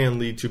can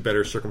lead to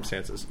better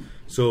circumstances.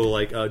 So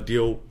like a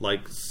deal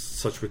like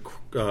such with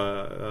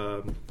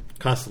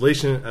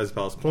Constellation as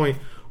Ballast Point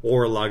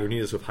or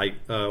Lagunitas with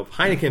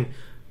Heineken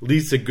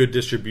leads to good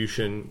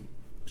distribution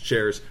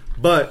shares.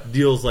 But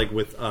deals like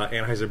with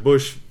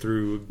Anheuser-Busch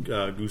through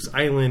Goose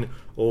Island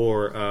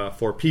or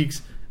Four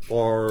Peaks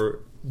are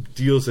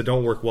deals that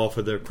don't work well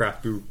for the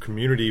craft brew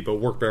community, but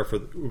work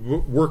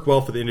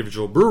well for the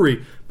individual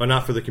brewery, but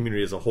not for the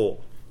community as a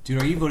whole.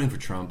 Dude, are you voting for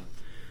Trump?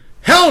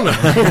 Hell no!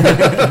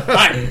 All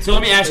right, so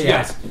let me ask you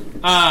guys.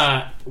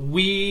 Do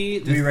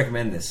we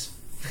recommend this?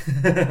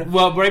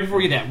 Well, right before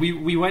we get that,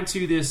 we went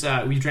to this.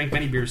 We drank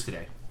many beers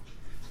today,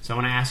 so I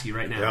want to ask you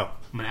right now. Yeah.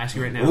 I'm going to ask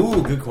you right now.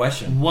 Ooh, good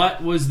question.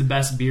 What was the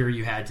best beer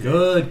you had today?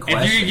 Good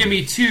question. If you could give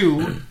me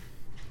two,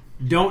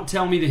 don't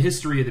tell me the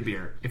history of the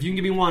beer. If you can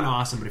give me one,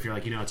 awesome. But if you're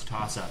like, it's a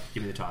toss up,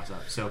 give me the toss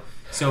up. So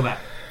back.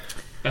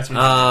 That's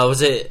what.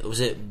 Was it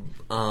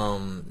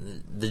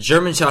the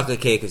German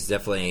chocolate cake was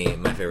definitely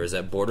my favorite. Is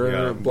that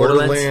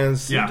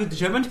Borderlands? Yeah. The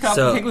German chocolate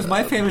So, cake was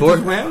my favorite as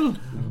well.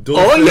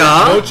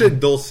 Dulce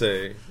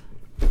Dulce.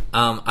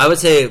 I would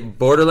say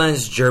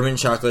Borderlands German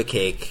chocolate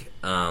cake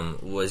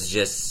was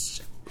just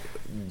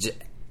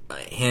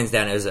hands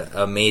down, it was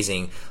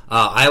amazing.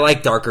 I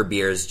like darker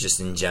beers just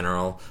in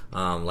general,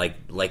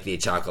 like the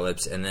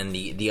Apocalypse. And then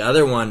the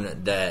other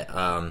one that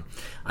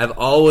I've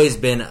always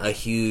been a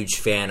huge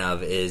fan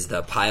of is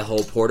the Pie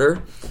Hole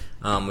Porter,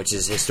 which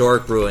is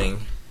Historic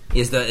Brewing.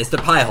 It's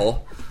the Pie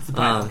Hole.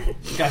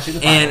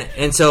 Gotcha,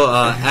 And so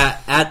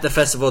at the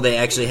festival they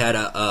actually had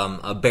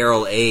a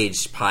barrel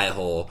aged Pie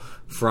Hole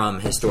from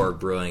Historic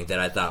Brewing that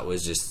I thought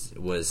was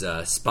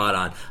spot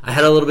on. I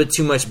had a little bit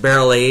too much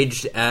barrel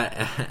aged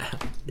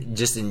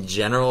just in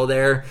general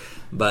there,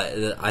 but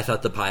I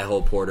thought the Pie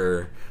Hole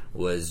Porter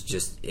was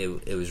just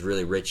it was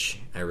really rich.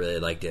 I really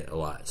liked it a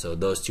lot. So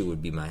those two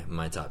would be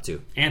my top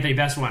two. Anthony,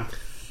 best one.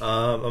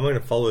 I'm going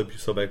to follow up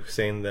so by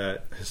saying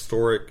that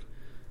Historic.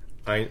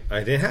 I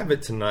didn't have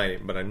it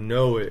tonight, but I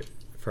know it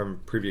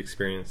from previous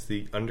experience.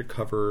 The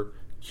Undercover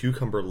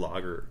Cucumber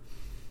Lager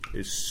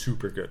is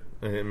super good.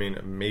 I mean,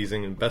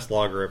 amazing and best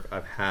lager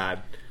I've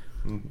had,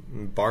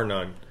 bar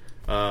none.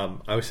 I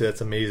would say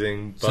that's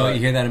amazing. But So you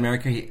hear that,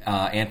 America?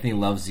 Anthony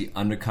loves the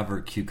Undercover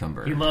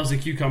Cucumber. He loves the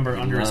cucumber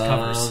under his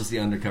covers. Loves the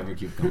Undercover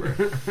Cucumber.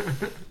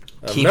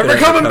 Keep never it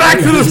coming undercover. back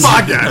to this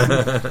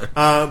podcast.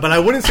 But I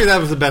wouldn't say that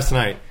was the best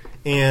tonight.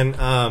 And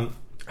I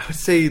would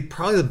say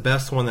probably the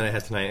best one that I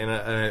had tonight. And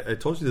I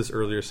told you this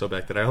earlier,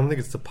 Sobek, that I don't think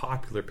it's the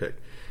popular pick.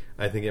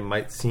 I think it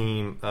might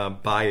seem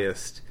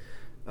biased.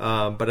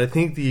 But I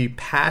think the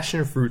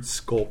Passion Fruit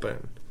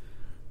Sculpin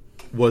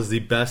was the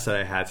best that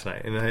I had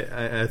tonight. And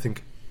I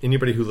think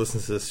anybody who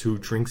listens to this who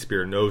drinks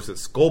beer knows that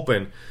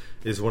Sculpin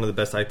is one of the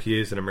best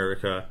IPAs in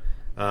America.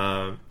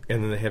 And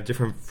then they have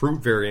different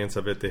fruit variants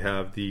of it. They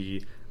have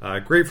the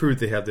grapefruit,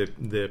 they have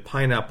the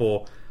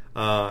pineapple,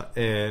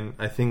 and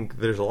I think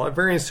there's a lot of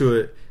variants to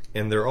it.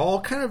 And they're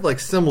all kind of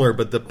like similar,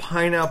 but the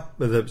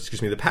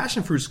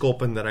Passion Fruit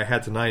Sculpin that I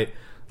had tonight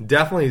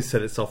definitely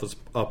set itself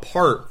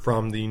apart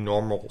from the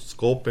normal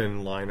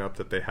Sculpin lineup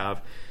that they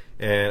have.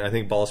 And I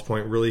think Ballast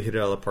Point really hit it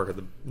out of the park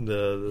of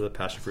the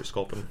Passion Fruit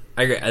Sculpin.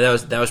 I agree.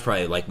 That was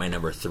probably like my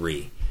number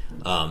 3,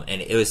 and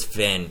it was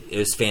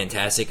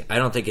fantastic. I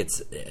don't think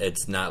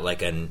it's not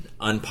like an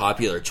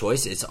unpopular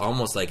choice. It's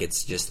almost like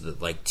it's just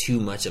like too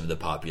much of the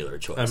popular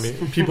choice. I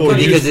mean, people are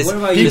because used it's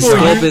are used to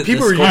the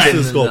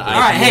Sculpin. The All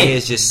right, hey,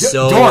 is just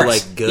so dorks,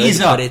 like good, ease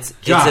up. but it's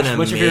Josh, an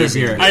what's your favorite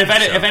amazing beer? All right, if I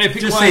had to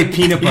pick Just one, say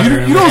peanut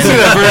butter. You don't say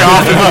that very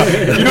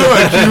often. You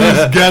don't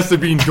accuse guests of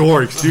being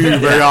dorks, do you,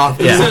 very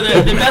often? Yeah. So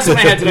the best one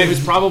I had tonight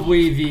was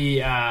probably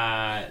the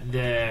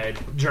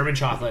German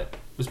chocolate.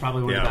 Was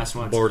probably one of the best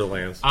ones.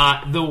 Borderlands.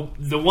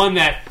 The one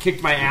that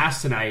kicked my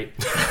ass tonight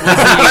was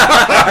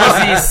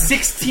the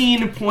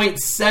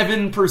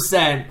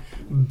 16.7%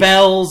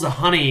 Bell's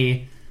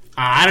Honey.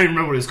 I don't even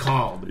remember what it was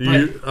called.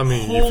 You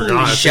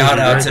forgot. Shout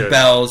out to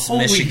Bell's,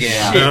 Holy Michigan.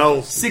 shit.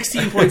 Bell's.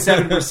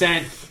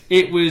 16.7%.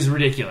 It was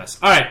ridiculous.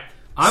 All right.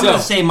 I'm going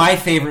to say my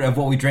favorite of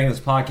what we drank in this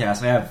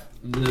podcast. I have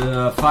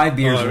 5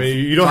 beers. I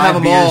mean, you don't 5 have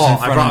them beers all. in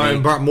front of I me.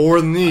 brought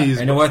more than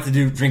these. I know what to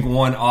do. Drink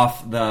one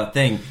off the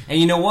thing. And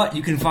you know what?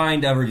 You can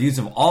find reviews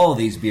of all of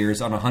these beers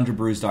on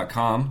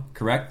 100brews.com.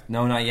 Correct?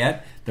 No, not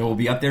yet. They will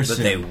be up there But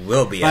soon. they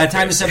will be By up the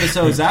time there this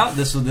episode is out,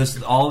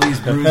 all of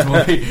these brews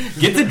will be.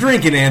 Get to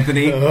drinking,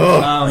 Anthony.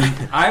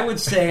 I would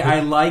say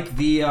I like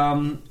the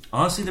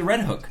honestly the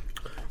Red Hook.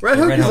 Red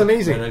Hook is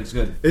amazing. Red Hook's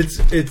good.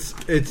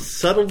 It's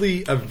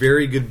subtly a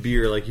very good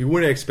beer. Like, you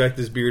wouldn't expect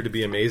this beer to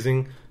be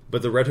amazing,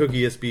 but the Red Hook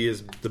ESB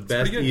is the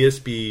best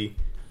ESB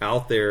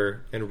out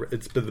there, and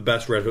it's been the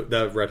best Red Hook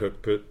that Red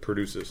Hook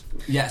produces.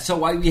 Yeah, so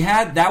we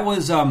had that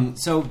was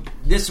so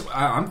this.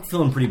 I'm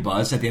feeling pretty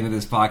buzzed at the end of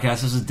this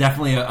podcast. This is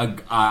definitely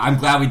I'm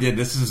glad we did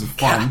this. This is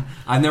fun.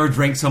 I've never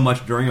drank so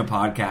much during a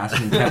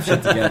podcast and kept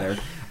shit together.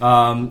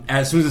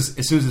 As soon as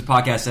this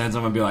podcast ends,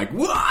 I'm gonna be like,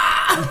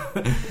 "Wah!"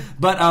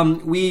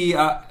 But we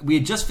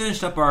had just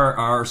finished up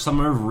our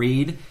summer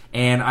read,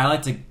 and I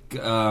like to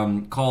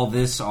call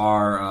this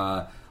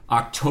our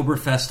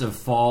Oktoberfest of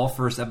fall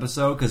first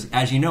episode, because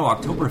as you know,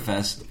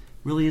 Oktoberfest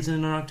really isn't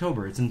in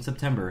October; it's in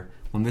September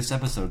when this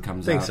episode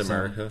comes Thanks, out.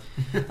 America.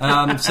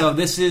 So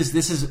this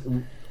is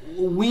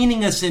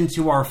weaning us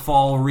into our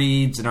fall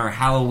reads and our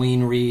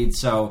Halloween reads.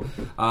 So,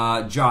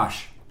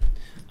 Josh.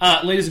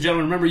 Ladies and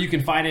gentlemen, remember you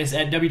can find us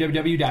at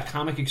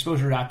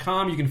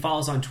www.comicexposure.com. You can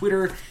follow us on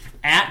Twitter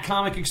at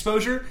Comic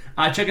Exposure.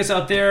 Check us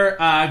out there.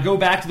 Go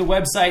back to the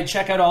website.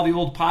 Check out all the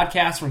old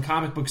podcasts from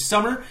Comic Book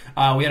Summer.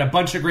 We had a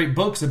bunch of great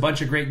books, a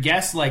bunch of great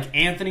guests like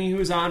Anthony,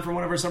 who's on from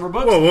one of our summer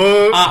books.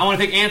 Whoa. I want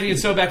to thank Anthony and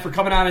Sobek for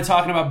coming on and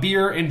talking about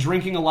beer and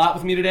drinking a lot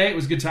with me today. It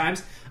was good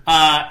times.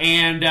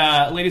 And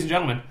ladies and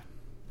gentlemen,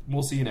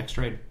 we'll see you next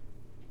trade.